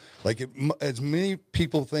will. As many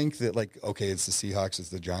people think that, okay, it's the Seahawks, it's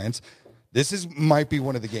the Giants. This might be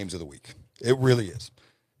one of the games of the week. It really is.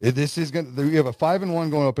 This is going. You have a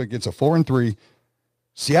 5-1 going up against a 4-3.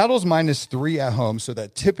 Seattle's -3 at home, so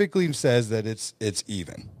that typically says that it's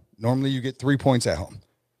even. Normally, you get 3 points at home.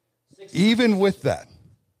 Even with that,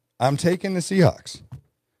 I'm taking the Seahawks.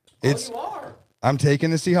 You are. I'm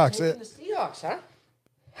taking the Seahawks. Taking the Seahawks, huh?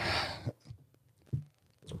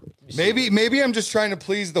 Maybe I'm just trying to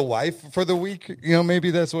please the wife for the week. Maybe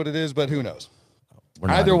that's what it is, but who knows?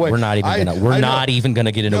 Either way, we're not even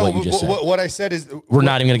gonna get into what you just said. What I said is we're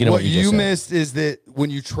not even gonna get into what you just said. What you missed is that when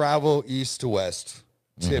you travel east to west,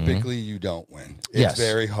 typically you don't win. It's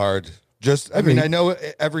very hard. I know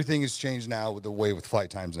everything has changed now with flight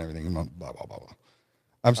times and everything. Blah blah blah blah.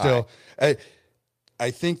 I'm still. Right. I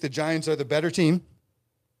think the Giants are the better team.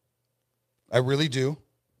 I really do,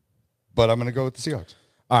 but I'm going to go with the Seahawks.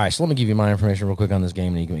 All right, so let me give you my information real quick on this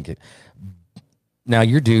game, and you can make it. Now,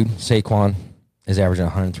 your dude, Saquon, is averaging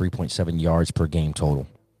 103.7 yards per game total.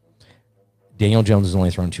 Daniel Jones has only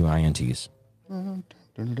thrown 2 INTs.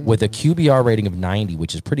 With a QBR rating of 90,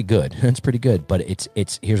 which is pretty good. It's pretty good, but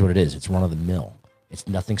it's here's what it is. It's run of the mill. It's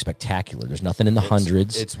nothing spectacular. There's nothing in the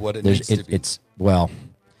hundreds. It's what it needs to be.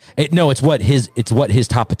 It's what his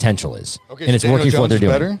top potential is. Okay, and it's Daniel working for what they're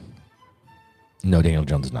doing. Better? No, Daniel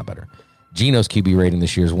Jones is not better. Geno's QB rating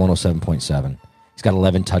this year is 107.7. He's got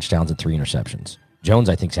 11 touchdowns and 3 interceptions. Jones,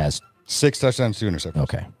 I think, has 6 touchdowns, 2 interceptions.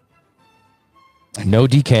 Okay. No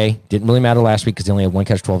DK. Didn't really matter last week because he only had 1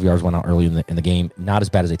 catch, 12 yards, went out early in the game. Not as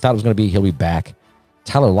bad as they thought it was going to be. He'll be back.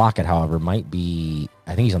 Tyler Lockett, however, might be,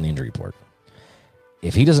 I think he's on the injury report.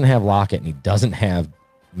 If he doesn't have Lockett and he doesn't have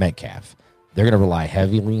Metcalf, they're going to rely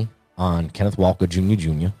heavily on Kenneth Walker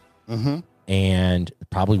Jr. And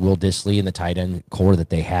probably Will Dissly and the tight end core that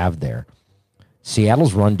they have there.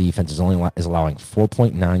 Seattle's run defense is allowing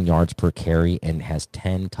 4.9 yards per carry and has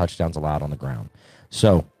 10 touchdowns allowed on the ground.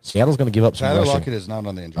 So Seattle's going to give up some Tyler rushing. Lockett is not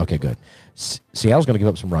on the injury. Okay, good. Seattle's going to give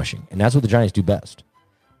up some rushing, and that's what the Giants do best.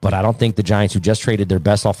 But I don't think the Giants, who just traded their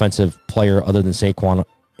best offensive player other than Saquon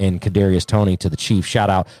and Kadarius Toney to the Chiefs, shout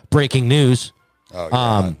out, breaking news. Oh,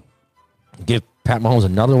 God. Give Pat Mahomes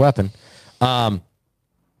another weapon. I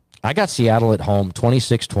got Seattle at home,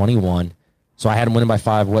 26-21. So I had them winning by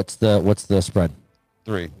 5. What's the spread?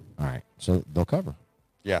 3. All right, so they'll cover.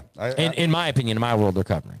 Yeah. In my opinion, in my world, they're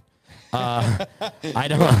covering. I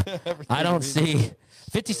don't see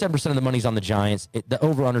 57% of the money's on the Giants. The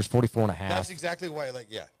over/under is 44.5. That's exactly why.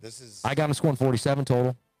 This is. I got them scoring 47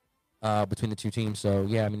 total between the two teams. So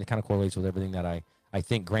yeah, I mean, it kind of correlates with everything that I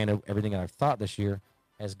think. Granted, everything that I've thought this year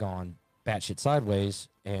has gone batshit sideways,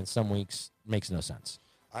 and some weeks makes no sense.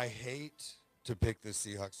 I hate to pick the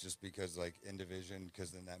Seahawks just because, in division,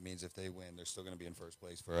 because then that means if they win, they're still going to be in first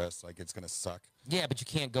place for us. It's going to suck. Yeah, but you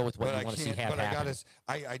can't go with what you want to see happen. But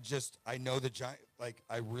I know the Giants.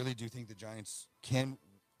 I really do think the Giants can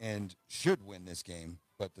and should win this game,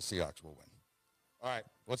 but the Seahawks will win. All right,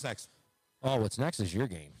 what's next? Oh, what's next is your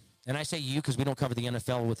game. And I say you because we don't cover the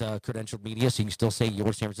NFL with credentialed media, so you can still say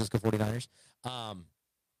your San Francisco 49ers.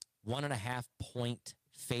 1.5 point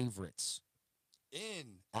favorites.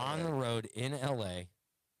 On the road in LA.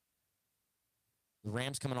 The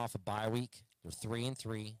Rams coming off a bye week. They're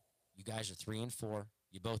 3-3. You guys are 3-4.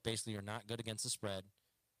 You both basically are not good against the spread.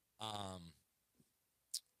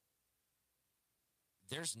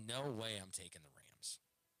 There's no way I'm taking the Rams.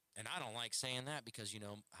 And I don't like saying that because you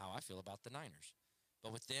know how I feel about the Niners.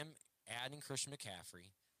 But with them adding Christian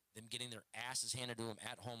McCaffrey, them getting their asses handed to them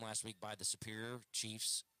at home last week by the superior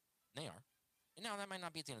Chiefs, they are. And now that might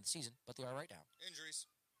not be at the end of the season, but they are right now. Injuries.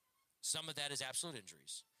 Some of that is absolute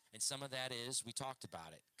injuries. And some of that is, we talked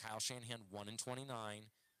about it. Kyle Shanahan, 1-29,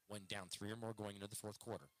 went down 3 or more going into the fourth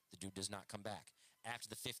quarter. The dude does not come back. After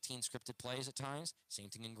the 15 scripted plays at times, same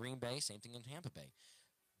thing in Green Bay, same thing in Tampa Bay.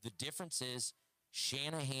 The difference is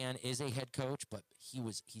Shanahan is a head coach, but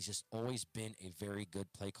he's just always been a very good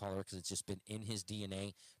play caller because it's just been in his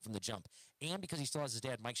DNA from the jump. And because he still has his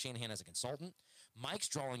dad, Mike Shanahan, as a consultant, Mike's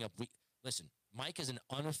drawing up. Listen, Mike is an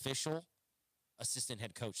unofficial assistant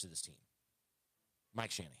head coach to this team.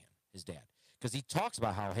 Mike Shanahan, his dad. Because he talks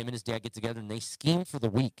about how him and his dad get together and they scheme for the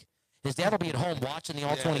week. His dad will be at home watching the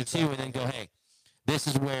All-22 and then go, hey, this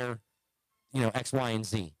is where, X, Y, and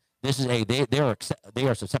Z. This is they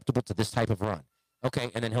are susceptible to this type of run.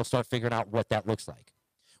 Okay, and then he'll start figuring out what that looks like.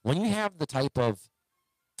 When you have the type of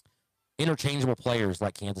interchangeable players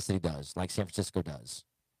like Kansas City does, like San Francisco does,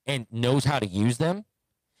 and knows how to use them,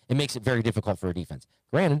 it makes it very difficult for a defense.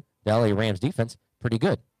 Granted, the LA Rams defense, pretty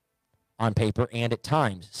good on paper and at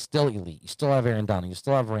times still elite. You still have Aaron Donald. You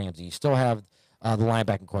still have Ramsey. You still have the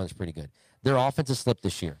linebacking core that's pretty good. Their offense has slipped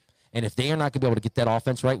this year. And if they are not going to be able to get that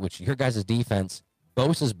offense right, which your guys' defense,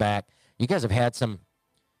 Bosa's back, you guys have had some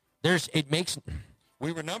 –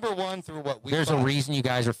 we were number 1 through what we There's thought. a reason you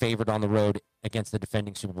guys are favored on the road against the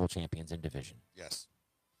defending Super Bowl champions in division. Yes.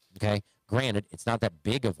 Okay? Granted, it's not that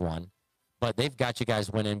big of one, but they've got you guys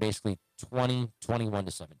winning basically 21-17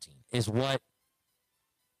 is what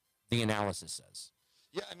the analysis says.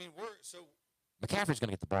 Yeah, McCaffrey's going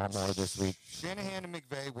to get the ball more this week. Shanahan and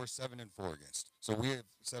McVay were 7-4 against. So we have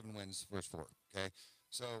 7 wins versus 4. Okay?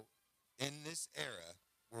 So in this era,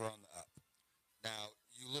 we're on the up. Now,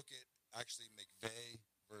 you look at actually McVay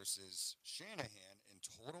versus Shanahan in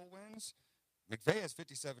total wins. McVay has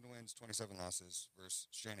 57 wins, 27 losses versus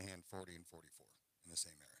Shanahan 40 and 44 in the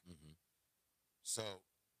same era. Mm-hmm. So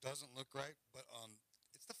doesn't look right, but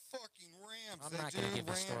it's the fucking Rams. I'm not going to give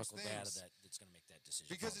historical data that's going to make that decision.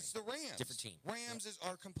 Because it's the Rams. Different team. Rams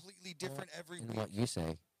are completely different every week. And what you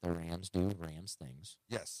say, the Rams do Rams things.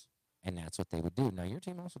 Yes. And that's what they would do. Now, your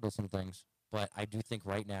team also does some things, but I do think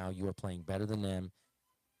right now you are playing better than them.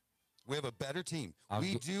 We have a better team.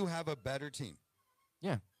 We do have a better team.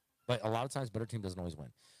 Yeah, but a lot of times better team doesn't always win.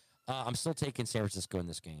 I'm still taking San Francisco in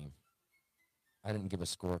this game. I didn't give a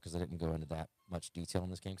score because I didn't go into that much detail in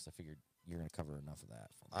this game because I figured you're going to cover enough of that.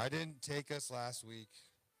 I didn't take us last week,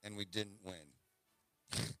 and we didn't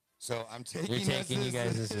win. So I'm taking you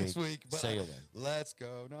guys this week. But so you'll win. Let's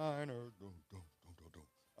go Niners.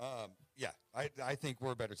 Yeah, I think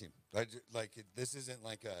we're a better team. This isn't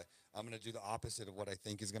like I'm going to do the opposite of what I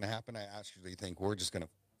think is going to happen. I actually think we're just going to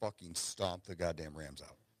fucking stomp the goddamn Rams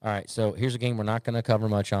out. All right, so here's a game we're not going to cover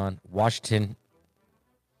much on. Washington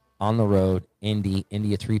on the road, Indy a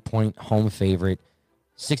 3-point home favorite.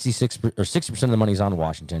 60% of the money is on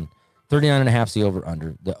Washington. 39.5 is the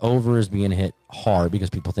over-under. The over is being hit hard because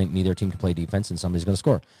people think neither team can play defense and somebody's going to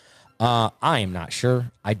score. I am not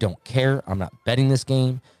sure. I don't care. I'm not betting this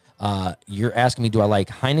game. You're asking me, do I like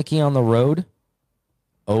Heineke on the road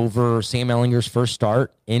over Sam Ellinger's first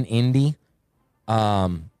start in Indy?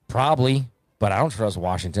 Probably, but I don't trust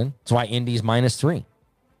Washington. That's why Indy's -3.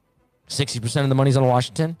 60% of the money's on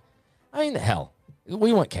Washington. I mean, hell,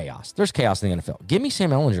 we want chaos. There's chaos in the NFL. Give me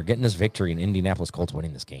Sam Ellinger getting this victory and Indianapolis Colts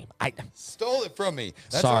winning this game. I stole it from me.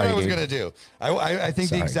 That's Sorry, what I was dude. going to do. I think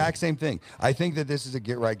the exact same thing. I think that this is a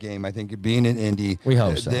get-right game. I think being in Indy, We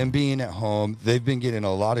hope so. them being at home, they've been getting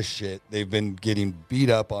a lot of shit. They've been getting beat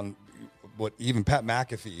up on even Pat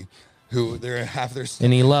McAfee, who they're half their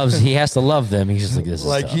and he has to love them. He's just like, this is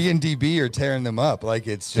like tough. he and DB are tearing them up. Like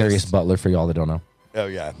it's just, Darius Butler for y'all that don't know. oh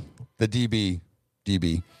yeah, the DB.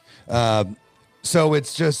 So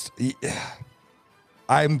it's just,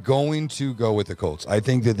 I'm going to go with the Colts. I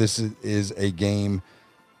think that this is a game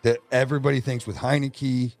that everybody thinks with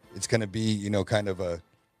Heineke, it's going to be, kind of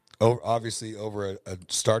obviously over a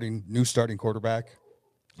new starting quarterback.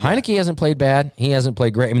 Heineke hasn't played bad. He hasn't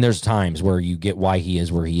played great. I mean, there's times where you get why he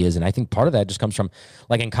is where he is, and I think part of that just comes from,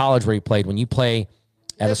 like in college where he played. When you play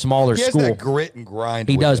at a smaller He has school, that grit and grind.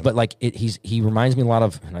 he with does. him. But like he reminds me a lot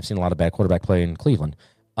of, and I've seen a lot of bad quarterback play in Cleveland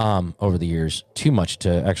over the years. Too much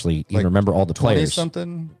to actually even remember all the players,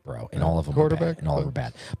 something, bro, and all of them were quarterback, bad, and all of them were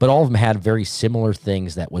bad. But all of them had very similar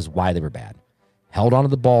things that was why they were bad. Held onto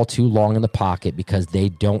the ball too long in the pocket because they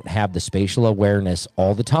don't have the spatial awareness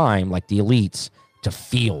all the time, like the elites, to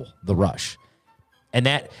feel the rush. And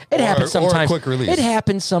that it happens sometimes. Or a quick release. It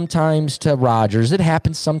happens sometimes to Rodgers. It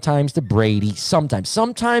happens sometimes to Brady. Sometimes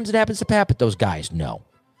it happens to Pat. But those guys know.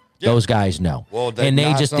 Yeah. Those guys know. Well, and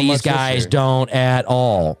they not just so these much this guys year. don't at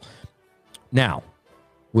all. Now,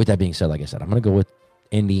 with that being said, like I said, I'm going to go with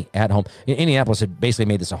Indy at home. Indianapolis had basically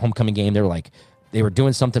made this a homecoming game. They were like, they were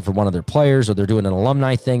doing something for one of their players, or they're doing an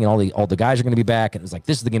alumni thing, and all the guys are going to be back. And it was like,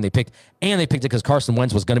 this is the game they picked. And they picked it because Carson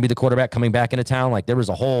Wentz was going to be the quarterback coming back into town. Like, there was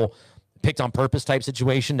a whole picked on purpose type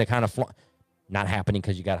situation to kind of not happening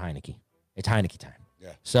because you got Heineke. It's Heineke time.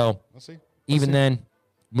 Yeah. So We'll see. then,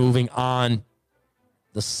 moving on,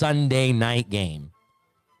 the Sunday night game,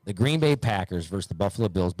 the Green Bay Packers versus the Buffalo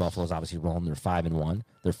Bills. Buffalo's obviously rolling. They're 5-1.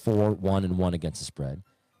 They're 4-1-1 against the spread.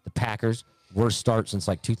 The Packers, worst start since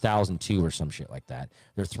like 2002 or some shit like that.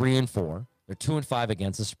 They're 3-4. They're 2-5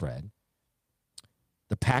 against the spread.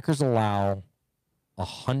 The Packers allow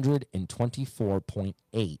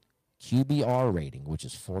 124.8 QBR rating, which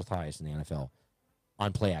is fourth highest in the NFL,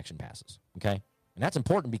 on play action passes. Okay? And that's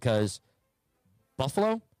important because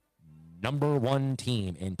Buffalo, number one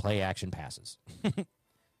team in play action passes.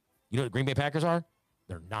 You know what the Green Bay Packers are?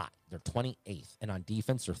 They're not. They're 28th. And on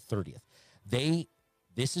defense, they're 30th.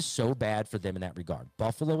 This is so bad for them in that regard.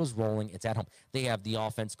 Buffalo is rolling. It's at home. They have the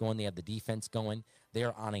offense going. They have the defense going.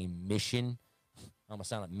 They're on a mission. Almost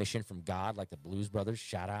sound like mission from God, like the Blues Brothers.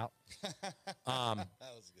 Shout out. That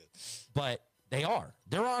was good. But they are.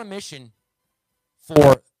 They're on a mission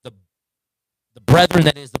for the brethren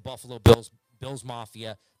that is the Buffalo Bills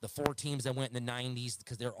Mafia, the four teams that went in the 90s,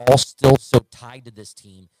 because they're all still so tied to this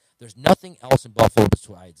team. There's nothing else in Buffalo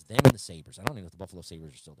besides them and the Sabres. I don't even know if the Buffalo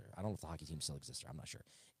Sabres are still there. I don't know if the hockey team still exists there. I'm not sure.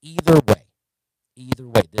 Either way,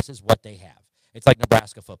 this is what they have. It's like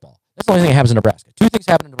Nebraska football. That's the only thing that happens in Nebraska. Two things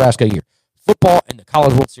happen in Nebraska a year. Football and the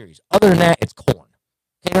College World Series. Other than that, it's corn.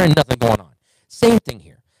 Okay, there ain't nothing going on. Same thing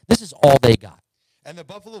here. This is all they got. And the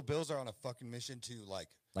Buffalo Bills are on a fucking mission to Like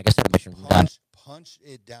I said, mission from God. punch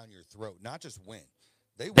it down your throat, not just win.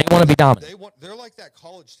 They want to be dominant. They're like that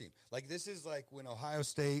college team. Like this is like when Ohio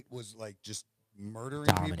State was like just murdering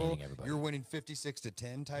Dominating people. everybody. You're winning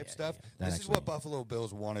 56-10 type stuff. Yeah. This is what Buffalo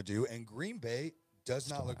Bills want to do, and Green Bay does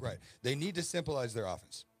not look right. They need to symbolize their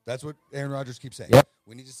offense. That's what Aaron Rodgers keeps saying. Yep.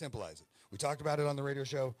 We need to symbolize it. We talked about it on the radio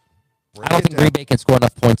show. I don't think Green Bay can score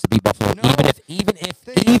enough points to beat Buffalo. No. Even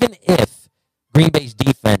if Green Bay's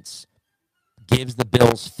defense gives the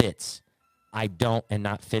Bills fits, I don't, and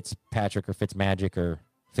not Fitzpatrick or Fitzmagic or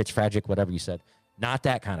Fitzfragic, whatever you said. Not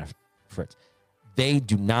that kind of Fritz. They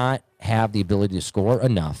do not have the ability to score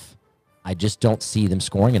enough. I just don't see them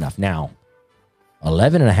scoring enough. Now,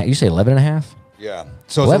 11.5. You say 11.5? Yeah.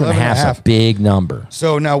 So 11.5 is a big number.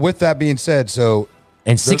 So now with that being said,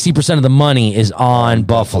 And 60% of the money is on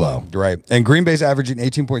Buffalo. Right. And Green Bay's averaging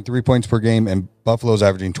 18.3 points per game, and Buffalo's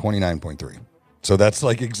averaging 29.3. So that's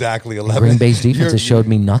like exactly 11. Green Bay's defense has showed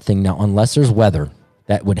me nothing now, unless there's weather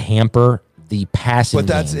that would hamper the passing But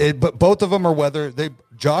that's game. it. But both of them are weather.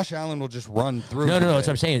 Josh Allen will just run through. No, that's what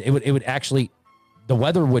I'm saying. It would actually, the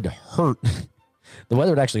weather would hurt. The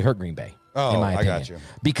weather would actually hurt Green Bay. Oh, in my I opinion. got you.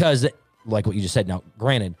 Because, like what you just said, now,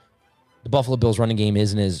 granted, the Buffalo Bills running game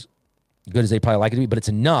isn't as good as they probably like it to be, but it's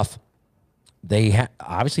enough.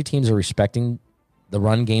 Obviously, teams are respecting the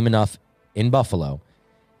run game enough in Buffalo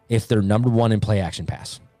if they're number one in play action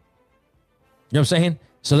pass. You know what I'm saying?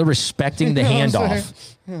 So they're respecting the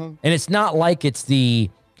handoff. And it's not like it's the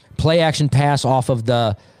play action pass off of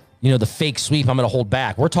the fake sweep I'm going to hold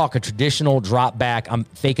back. We're talking traditional drop back. I'm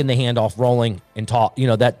faking the handoff, rolling and talk.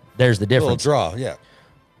 There's the difference. Little draw, yeah.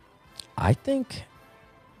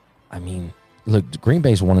 Look, Green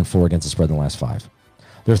Bay's 1-4 against the spread in the last 5.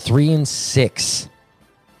 They're 3-6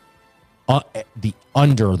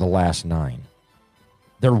 under the last 9.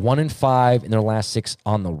 They're 1-5 in their last 6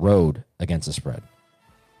 on the road against the spread.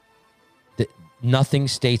 Nothing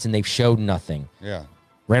states, and they've showed nothing. Yeah.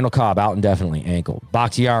 Randall Cobb out indefinitely, ankle.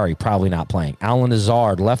 Bakhtiari probably not playing. Alan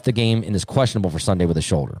Lazard left the game and is questionable for Sunday with a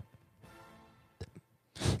shoulder.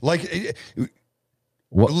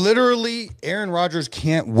 Literally, Aaron Rodgers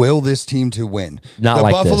can't will this team to win. Not the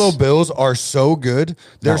like Buffalo this. Bills are so good.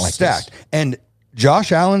 They're Not like stacked. this. And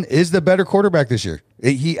Josh Allen is the better quarterback this year.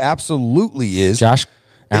 He absolutely is. Josh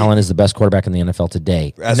Allen is the best quarterback in the NFL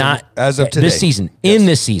today. As of today. This season. Yes. In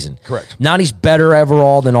this season. Correct. Not he's better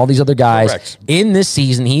overall than all these other guys. Correct. In this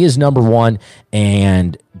season, he is number 1,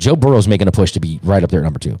 and Joe Burrow's making a push to be right up there at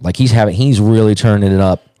number 2. Like he's really turning it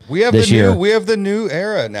up. We have this year. We have the new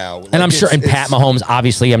era now. And I'm sure, and Pat Mahomes,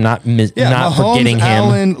 obviously, I'm not Mahomes, forgetting him.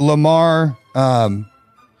 Allen, Lamar, Lamar,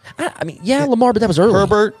 but that was early.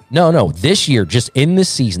 Herbert. No. This year, just in this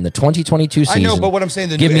season, the 2022 season. I know, but what I'm saying,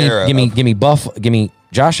 the give new me, era. Give me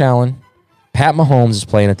Josh Allen. Pat Mahomes is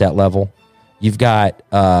playing at that level. You've got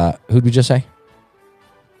who'd we just say?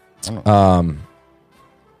 The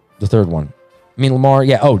third one. Lamar.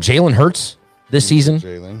 Yeah. Oh, Jalen Hurts this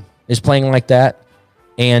season is playing like that,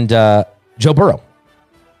 and Joe Burrow.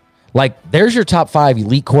 Like, there's your top 5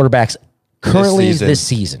 elite quarterbacks currently this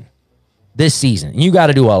season. And you got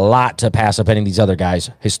to do a lot to pass up any of these other guys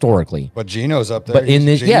historically. But Geno's up there. But in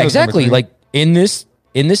this, Geno's exactly. Like in this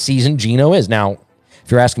season, Geno is now. If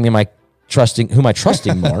you're asking me, who am I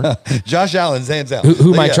trusting more? Josh Allen's hands down.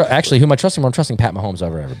 Who am I trusting more? I'm trusting Pat Mahomes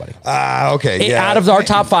over everybody. Okay. Out of our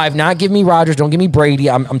top 5, not give me Rodgers, don't give me Brady.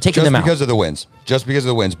 I'm taking them out. Just because of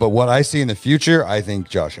the wins. But what I see in the future, I think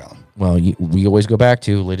Josh Allen. Well, we always go back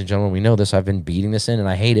to, ladies and gentlemen, we know this. I've been beating this in, and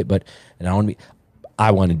I hate it, I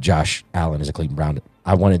wanted Josh Allen as a Cleveland Brown.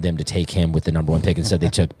 I wanted them to take him with the number 1 pick. Instead, they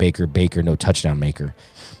took Baker, no touchdown maker.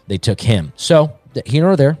 They took him. So, here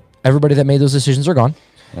or there, everybody that made those decisions are gone.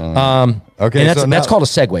 Okay, and that's called a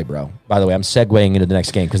segue, bro. By the way, I'm segueing into the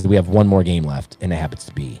next game because we have one more game left, and it happens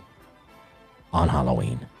to be on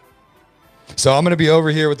Halloween. So I'm going to be over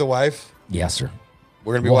here with the wife. Yes, sir.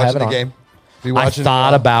 We're going to be watching the game. I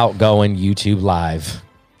thought about going YouTube live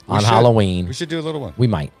on Halloween. We should do a little one. We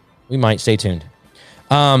might. Stay tuned.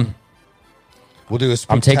 We'll do a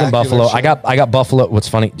I'm taking Buffalo. show. I got Buffalo. What's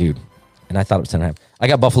funny, dude? And I thought it was 10.5. I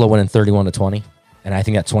got Buffalo winning 31-20, and I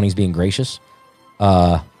think that 20 is being gracious.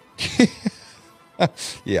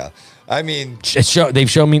 Yeah, I mean, they've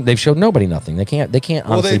showed nobody nothing. They can't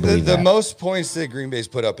honestly believe the that. most points that Green Bay's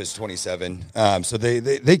put up is 27. So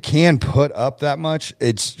they can put up that much.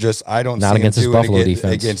 It's just I don't Not see against them this doing Buffalo it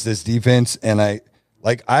defense. against this defense, and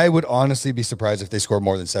I would honestly be surprised if they score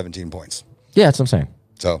more than 17 points. Yeah, that's what I'm saying.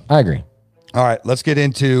 So I agree. All right, let's get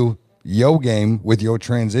into yo game with your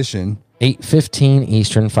transition. 8:15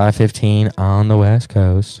 Eastern, 5:15 on the West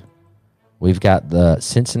Coast. We've got the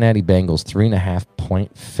Cincinnati Bengals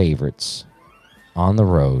 3.5-point favorites on the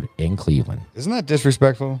road in Cleveland. Isn't that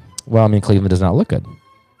disrespectful? Well, Cleveland does not look good.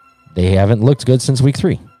 They haven't looked good since week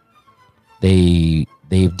 3.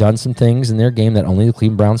 They've done some things in their game that only the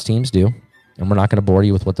Cleveland Browns teams do, and we're not going to bore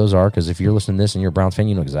you with what those are because if you're listening to this and you're a Browns fan,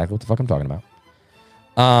 you know exactly what the fuck I'm talking about.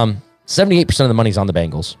 78% of the money's on the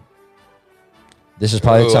Bengals. This is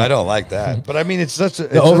probably I don't like that, but it's such a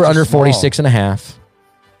the over under 46.5.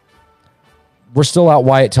 We're still out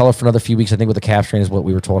Wyatt Teller for another few weeks. I think with the calf strain is what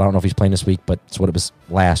we were told. I don't know if he's playing this week, but it's what it was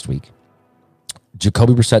last week.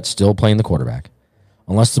 Jacoby Brissett's still playing the quarterback.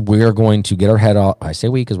 Unless we're going to get our head off. I say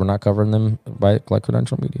we because we're not covering them by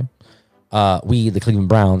credential media. We, the Cleveland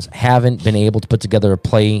Browns, haven't been able to put together a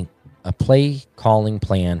play calling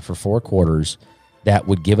plan for 4 quarters that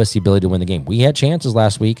would give us the ability to win the game. We had chances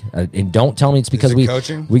last week, and don't tell me it's because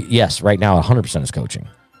coaching? Yes, right now 100% is coaching.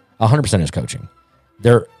 100% is coaching.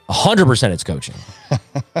 They're 100% it's coaching.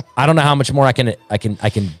 I don't know how much more I can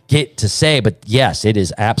get to say, but yes, it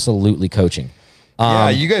is absolutely coaching. Yeah,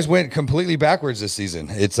 you guys went completely backwards this season.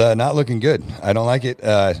 It's not looking good. I don't like it.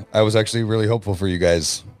 I was actually really hopeful for you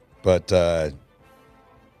guys, but I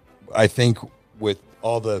think with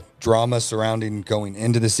all the drama surrounding going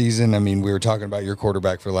into the season, we were talking about your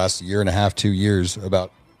quarterback for the last year and a half, 2 years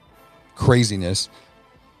about craziness,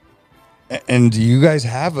 and you guys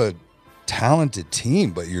have a talented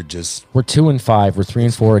team, but you're just We're 2-5. We're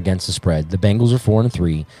 3-4 against the spread. The Bengals are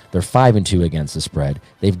 4-3. They're 5-2 against the spread.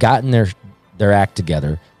 They've gotten their act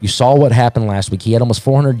together. You saw what happened last week. He had almost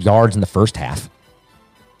 400 yards in the first half.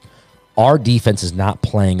 Our defense is not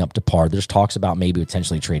playing up to par. There's talks about maybe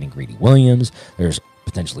potentially trading Greedy Williams. There's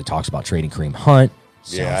potentially talks about trading Kareem Hunt.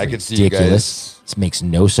 Yeah, I could see ridiculous. This makes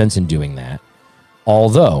no sense in doing that.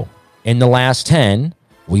 Although in the last 10,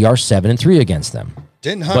 we are 7-3 against them.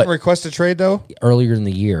 Didn't Hunt request a trade though? Earlier in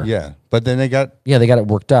the year. Yeah, but then they got it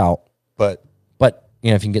worked out. But you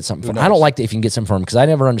know, if you can get something, I don't like that if you can get something for him because I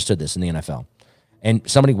never understood this in the NFL. And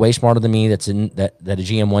somebody way smarter than me that's in that a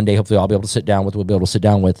GM one day, hopefully I'll be able to sit down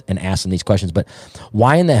with, and ask them these questions. But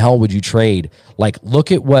why in the hell would you trade? Like,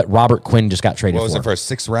 look at what Robert Quinn just got traded for. What was it for, a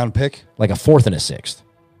 6th round pick? Like a 4th and a 6th. It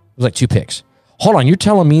was like 2 picks. Hold on, you're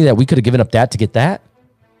telling me that we could have given up that to get that?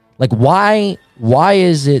 Like, why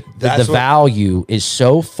is it that the value is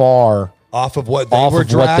so far off of what they were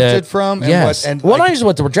drafted from? Yes. Not just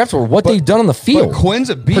what they were drafted for, what they've done on the field. But Quinn's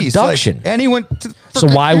a beast. Production. Like, and he went to So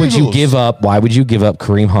why would you give up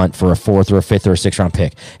Kareem Hunt for a 4th or a 5th or a 6th round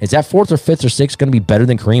pick? Is that 4th or 5th or 6th going to be better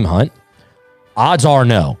than Kareem Hunt? Odds are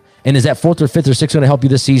no. And is that 4th or 5th or 6th going to help you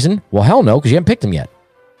this season? Well, hell no, because you haven't picked him yet.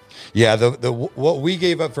 Yeah, the what we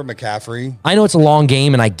gave up for McCaffrey. I know it's a long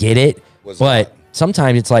game and I get it, but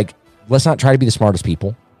sometimes it's like, let's not try to be the smartest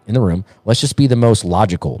people in the room. Let's just be the most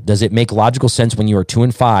logical. Does it make logical sense when you are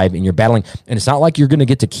 2-5 and you're battling? And it's not like you're going to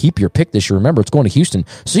get to keep your pick this year. Remember, it's going to Houston.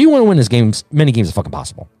 So you want to win this game, many games as fucking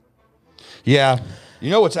possible. Yeah. You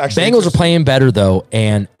know what's actually Bengals are playing better though.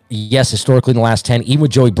 And yes, historically in the last 10, even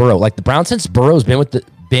with Joey Burrow, like the Browns, since Burrow's been with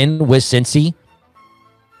Cincy,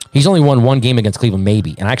 he's only won 1 game against Cleveland,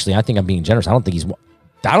 maybe. And actually, I think I'm being generous. I don't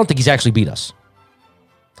think he's actually beat us.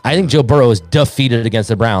 I think Joe Burrow is defeated against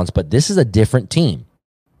the Browns, but this is a different team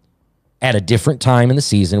at a different time in the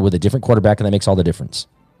season with a different quarterback, and that makes all the difference.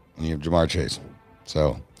 And you have Jamar Chase.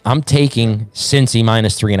 So I'm taking Cincy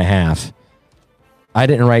minus 3.5. I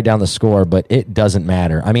didn't write down the score, but it doesn't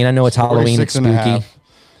matter. I mean, I know it's Halloween, it's spooky.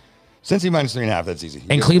 Cincy minus 3.5, that's easy.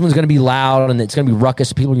 And Cleveland's going to be loud, and it's going to be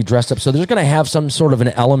ruckus. People will be dressed up, so there's going to have some sort of an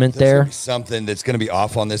element there. Something that's going to be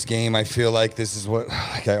off on this game. I feel like this is what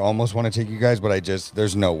I almost want to take you guys, but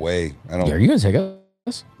there's no way. I don't. Yeah, are you going to take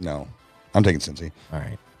us? No, I'm taking Cincy. All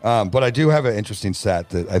right. But I do have an interesting stat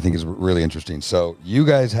that I think is really interesting. So you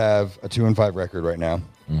guys have a 2-5 record right now.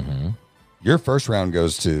 Mm-hmm. Your first round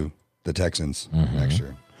goes to the Texans next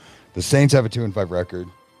year. The Saints have a 2-5 record.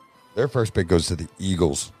 Their first pick goes to the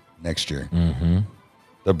Eagles next year. Mm-hmm.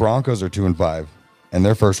 The Broncos are 2-5, and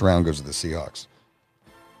their first round goes to the Seahawks.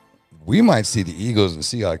 We might see the Eagles and the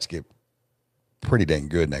Seahawks get pretty dang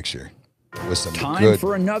good next year. With some time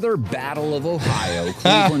for another Battle of Ohio.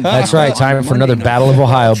 That's right. Time for another Battle of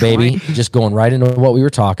Ohio, baby. Just going right into what we were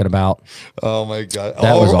talking about. Oh, my God.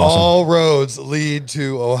 That was awesome. All roads lead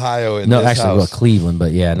to Ohio in this actually, house. well, Cleveland,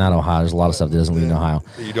 but yeah, not Ohio. There's a lot of stuff that doesn't lead to Ohio.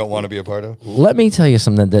 You don't want to be a part of? Let me tell you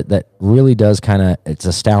something that really does it's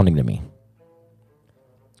astounding to me.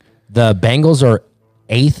 The Bengals are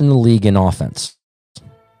 8th in the league in offense.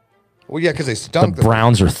 Well, yeah, because they stunk. The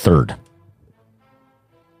Browns are 3rd.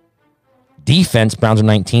 Defense, Browns are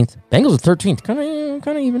 19th. Bengals are 13th.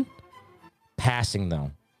 Kind of even. Passing,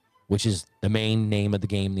 though, which is the main name of the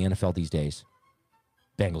game in the NFL these days.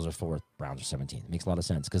 Bengals are 4th. Browns are 17th. It makes a lot of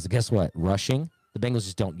sense because guess what? Rushing, the Bengals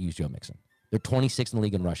just don't use Joe Mixon. They're 26th in the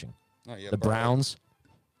league in rushing. The Browns,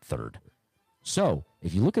 3rd. So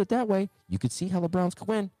if you look at it that way, you could see how the Browns could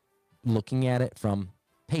win looking at it from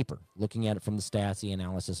paper, looking at it from the stats, the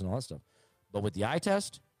analysis, and all that stuff. But with the eye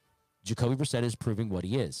test, Jacoby Brissett is proving what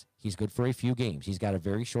he is. He's good for a few games. He's got a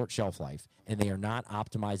very short shelf life, and they are not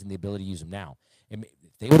optimizing the ability to use him now. And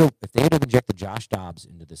if they would have injected Josh Dobbs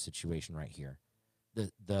into this situation right here, this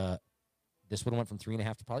would have went from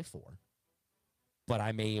 3.5 to probably 4. But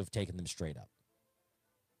I may have taken them straight up.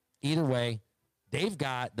 Either way, they've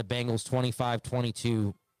got the Bengals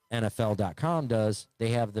 25-22. NFL.com does. They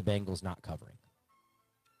have the Bengals not covering.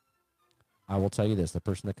 I will tell you this: the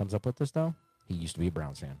person that comes up with this, though, he used to be a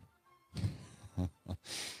Browns fan.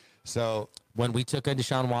 So when we took in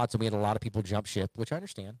Deshaun Watson, we had a lot of people jump ship, which I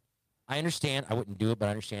understand. I wouldn't do it, but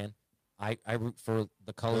I understand. I root for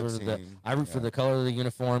the color of for the color of the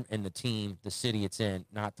uniform and the team, the city it's in,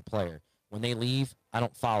 not the player. When they leave, I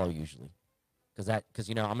don't follow usually, because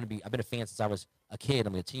I've been a fan since I was a kid.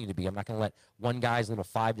 I'm going to continue to be. I'm not going to let one guy's little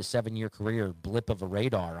 5 to 7 year career blip of a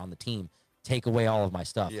radar on the team take away all of my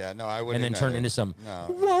stuff. Yeah, no, I wouldn't. And then turn into some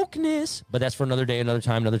wokeness. But that's for another day, another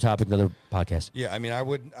time, another topic, another podcast. Yeah, I mean, I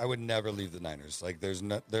would never leave the Niners. Like, there's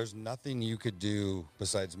nothing you could do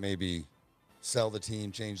besides maybe sell the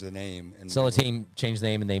team, change the name, and Sell a team, change the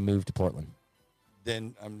name, and they moved to Portland.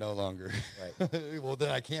 then I'm no longer. Right. Well, then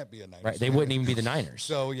I can't be a Niners. Right? They wouldn't even be the Niners.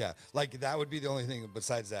 So yeah, like that would be the only thing.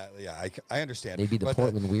 Besides that, yeah, I understand. They'd be the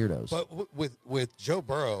Portland weirdos. But with Joe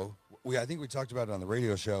Burrow, I think we talked about it on the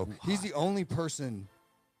radio show. He's the only person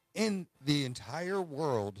in the entire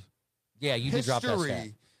world. Yeah, you did drop that stat.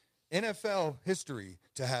 NFL history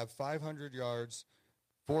to have 500 yards,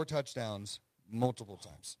 4 touchdowns multiple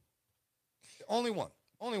times. Only one.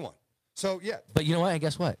 So yeah. But you know what? And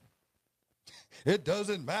guess what? It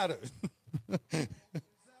doesn't matter. Hold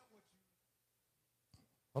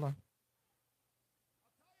on.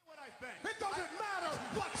 It doesn't matter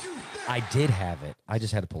what you think. I did have it. I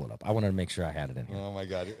just had to pull it up. I wanted to make sure I had it in here. Oh my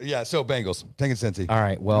God. Yeah. So Bengals, taking Cincy. All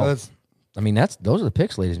right. Well, those are the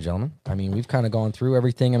picks, ladies and gentlemen. I mean, we've kind of gone through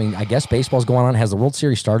everything. I mean, I guess baseball's going on. Has the World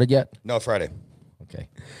Series started yet? No, Friday. Okay.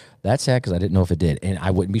 That's sad because I didn't know if it did, and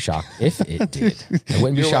I wouldn't be shocked if it did. I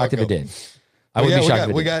wouldn't be shocked if it did. I wouldn't be shocked if it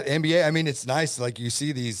did. We got NBA. I mean, it's nice. Like you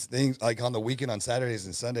see these things like on the weekend on Saturdays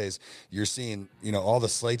and Sundays, you're seeing, all the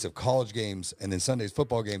slates of college games and then Sundays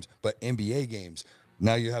football games, but NBA games.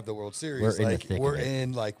 Now you have the World Series. We're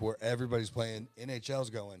in where everybody's playing.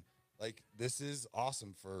 NHL's going. Like, this is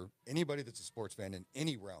awesome for anybody that's a sports fan in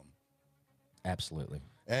any realm. Absolutely.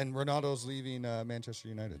 And Ronaldo's leaving Manchester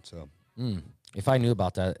United, so. If I knew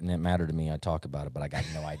about that and it mattered to me, I'd talk about it, but I got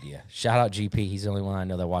no idea. Shout out GP. He's the only one I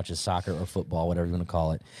know that watches soccer or football, whatever you want to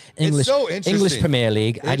call it. It's so interesting. English Premier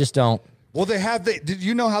League. I just don't. Well, did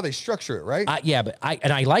you know how they structure it, right? Yeah, but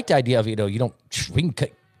I like the idea of, you don't, we can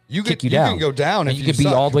kick you down. You can go down and if you could be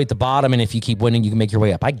all the way at the bottom, and if you keep winning, you can make your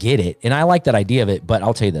way up. I get it, and I like that idea of it, but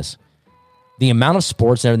I'll tell you this. The amount of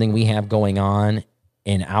sports and everything we have going on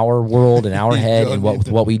in our world, in our head, and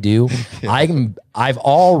what we do, I've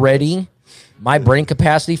already, my brain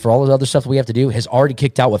capacity for all the other stuff that we have to do has already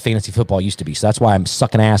kicked out what fantasy football used to be. So that's why I'm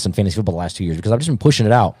sucking ass in fantasy football the last 2 years, because I've just been pushing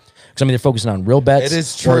it out. Because they're focusing on real bets. It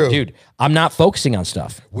is true. Dude, I'm not focusing on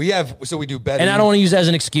stuff. We do betting. And I don't want to use that as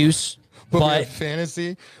an excuse. But we have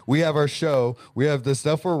fantasy. We have our show. We have the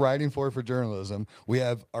stuff we're writing for journalism. We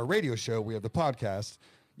have our radio show. We have the podcast.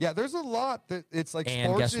 Yeah, there's a lot that it's like and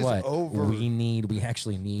sports guess what? is over. We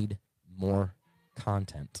actually need more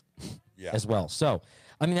content as well. So,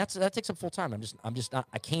 I mean, that takes up full time. I'm just not,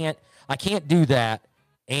 I can't do that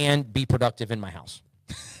and be productive in my house.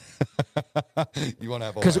 You want to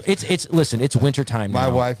have a because it's wintertime now. My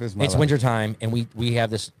wife is It's wintertime, and we have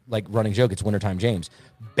this like running joke. It's wintertime, James.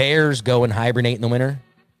 Bears go and hibernate in the winter.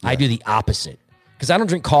 Yeah. I do the opposite because I don't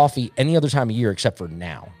drink coffee any other time of year except for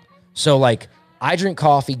now. So like I drink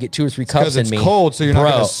coffee, get 2 or 3 cups in me. It's cold, so you're not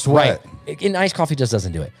going to sweat. Right. And iced coffee just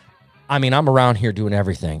doesn't do it. I mean, I'm around here doing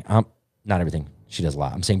everything. Not everything. She does a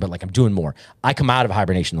lot. I'm saying, but like I'm doing more. I come out of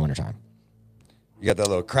hibernation in the wintertime. You got that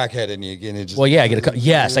little crackhead in you again.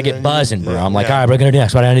 I get buzzing, bro. I'm like, all right, what are we going to do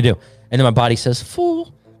next? What do I need to do? And then my body says,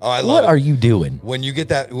 fool, what are you doing? When you get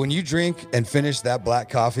that, when you drink and finish that black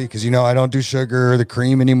coffee, because I don't do sugar or the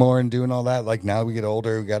cream anymore and doing all that. Like now we get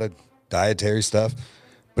older, we got a dietary stuff.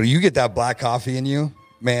 But you get that black coffee in you,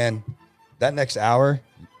 man, that next hour,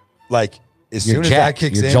 like as soon as that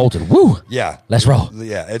kicks in. You're jolted. Woo. Yeah. Let's roll.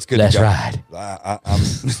 Yeah, it's good Let's to go. ride.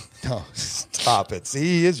 No, stop it. See,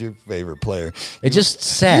 he is your favorite player. It's just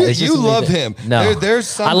sad. You love him. No, there's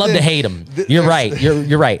something. I love to hate him. You're right.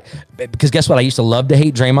 You're right. Because guess what? I used to love to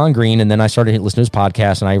hate Draymond Green, and then I started listening to his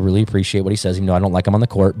podcast, and I really appreciate what he says. Even though I don't like him on the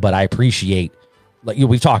court, but I appreciate. Like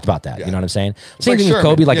we've talked about that. Yeah. You know what I'm saying? Same thing with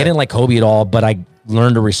Kobe. Like I didn't like Kobe at all, but I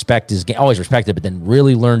learned to respect his game. Always respected, but then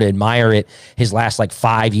really learned to admire it his last like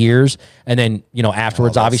 5 years, and then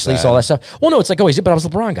afterwards, obviously, so all that stuff. Well, no, it's like always. But I was a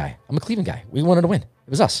LeBron guy. I'm a Cleveland guy. We wanted to win. It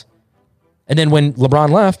was us. And then when LeBron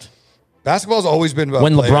left, basketball's always been about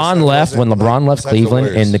when LeBron left Cleveland,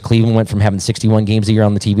 and the Cleveland went from having 61 games a year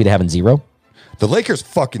on the TV to having 0. The Lakers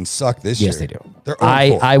fucking suck this year. Yes, they do.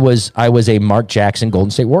 I was a Mark Jackson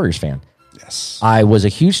Golden State Warriors fan. Yes. I was a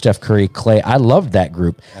huge Steph Curry, Clay. I loved that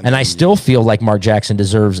group. And I still feel like Mark Jackson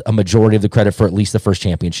deserves a majority of the credit for at least the first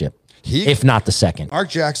championship, if not the second. Mark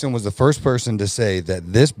Jackson was the first person to say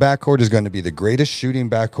that this backcourt is going to be the greatest shooting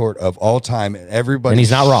backcourt of all time, and everybody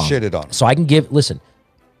he's not wrong. Shitted on him. So I can listen,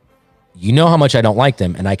 you know how much I don't like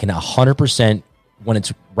them, and I can 100%, when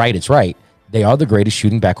it's right. They are the greatest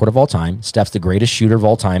shooting backcourt of all time. Steph's the greatest shooter of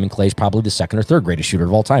all time, and Clay's probably the second or third greatest shooter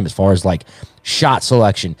of all time as far as like shot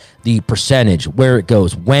selection, the percentage, where it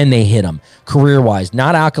goes, when they hit them, career-wise.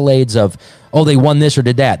 Not accolades of, they won this or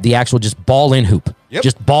did that. The actual just ball in hoop. Yep.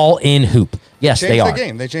 Just ball in hoop. Yes, they are.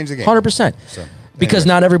 They changed the game. 100%. So, because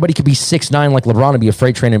not everybody could be 6'9" like LeBron and be a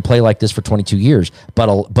freight train and play like this for 22 years.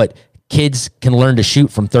 But kids can learn to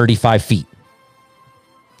shoot from 35 feet.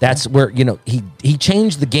 That's where, he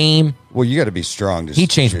changed the game. Well, you got to be strong. To He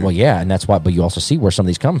changed. shoot. Well, yeah, and that's why. But you also see where some of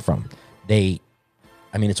these come from.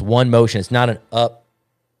 It's one motion. It's not an up.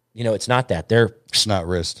 It's not that. It's not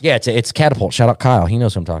wrist. Yeah, it's catapult. Shout out Kyle. He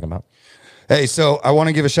knows what I'm talking about. Hey, so I want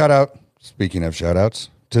to give a shout out. Speaking of shout outs,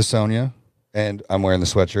 to Sonia, and I'm wearing the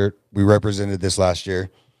sweatshirt. We represented this last year,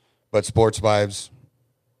 but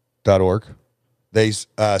sportsvibes.org, they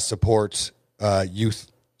support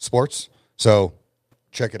youth sports. So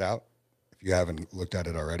check it out if you haven't looked at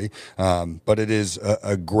it already. But it is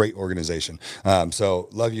a great organization. So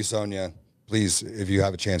love you, Sonia. Please, if you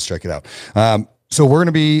have a chance, check it out. So we're going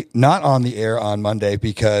to be not on the air on Monday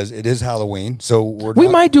because it is Halloween. So We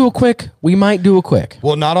might do a quick.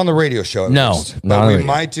 Well, not on the radio show. At No, least, not on but the we radio.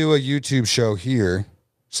 might do a YouTube show here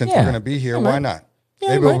since Yeah. we're going to be here. Yeah, Why might. not? Yeah,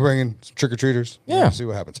 Maybe we we'll might. bring in some trick or treaters. Yeah. See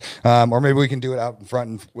what happens. Or maybe we can do it out in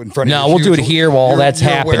front. In front No, of we'll do huge- it here while your- that's your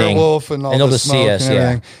happening. Werewolf and all And they'll the just see smoke us, and yeah.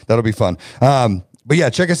 everything. That'll be fun. But yeah,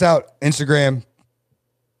 check us out. Instagram.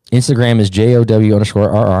 Instagram is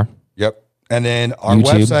JOW_RR. Yep. And then our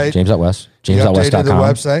YouTube, website. James.West. We updated the James.West.com.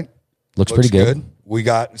 website. Looks pretty good. We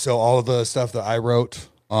got all of the stuff that I wrote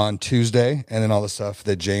on Tuesday, and then all the stuff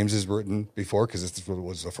that James has written before, because this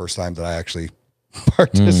was the first time that I actually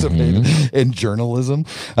participated in journalism.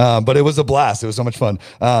 But it was a blast. It was so much fun.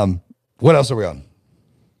 What else are we on?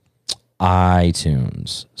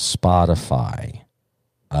 iTunes, Spotify,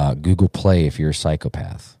 Google Play if you're a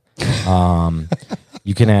psychopath.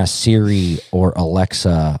 You can ask Siri or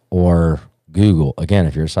Alexa or Google, again,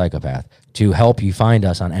 if you're a psychopath, to help you find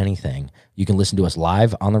us on anything. You can listen to us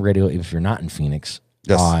live on the radio if you're not in Phoenix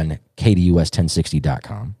on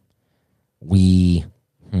KDUS1060.com.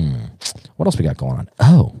 What else we got going on?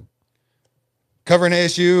 Oh, Covering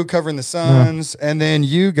ASU, covering the Suns, and then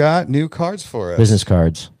you got new cards for us. business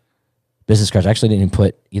cards. I actually didn't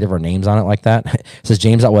put either of our names on it like that. It says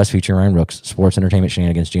James.West featuring Ryan Rooks, sports entertainment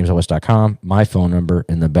shenanigans, James.West.com. My phone number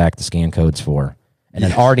in the back, the scan codes for. And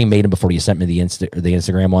I already made them before you sent me the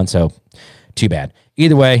Instagram one, so too bad.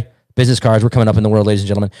 Either way, business cards, we're coming up in the world, ladies and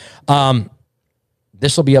gentlemen.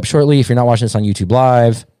 This will be up shortly. If you're not watching this on YouTube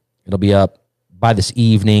Live, it'll be up by this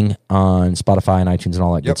evening on Spotify and iTunes and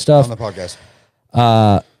all that good stuff. On the podcast.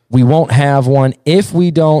 We won't have one if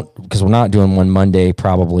we don't, because we're not doing one Monday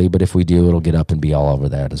probably, but if we do, it'll get up and be all over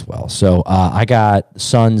that as well. So I got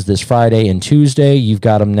Suns this Friday and Tuesday. You've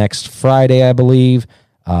got them next Friday, I believe.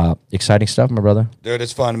 Exciting stuff, my brother. Dude,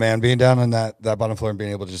 it's fun, man. Being down on that bottom floor and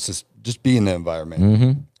being able to just be in the environment.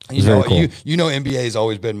 Mm-hmm. You know, Very cool. you know, NBA has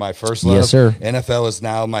always been my first love. Yes, sir. NFL is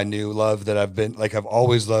now my new love that I've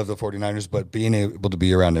always loved the 49ers, but being able to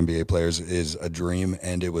be around NBA players is a dream,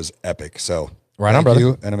 and it was epic. So Right on, thank brother.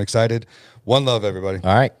 you, and I'm excited. One love, everybody.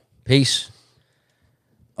 All right. Peace.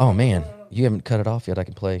 Oh, man. You haven't cut it off yet. I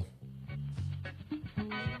can play.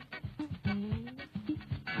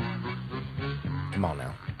 Come on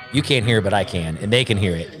now. You can't hear it, but I can, and they can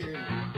hear it.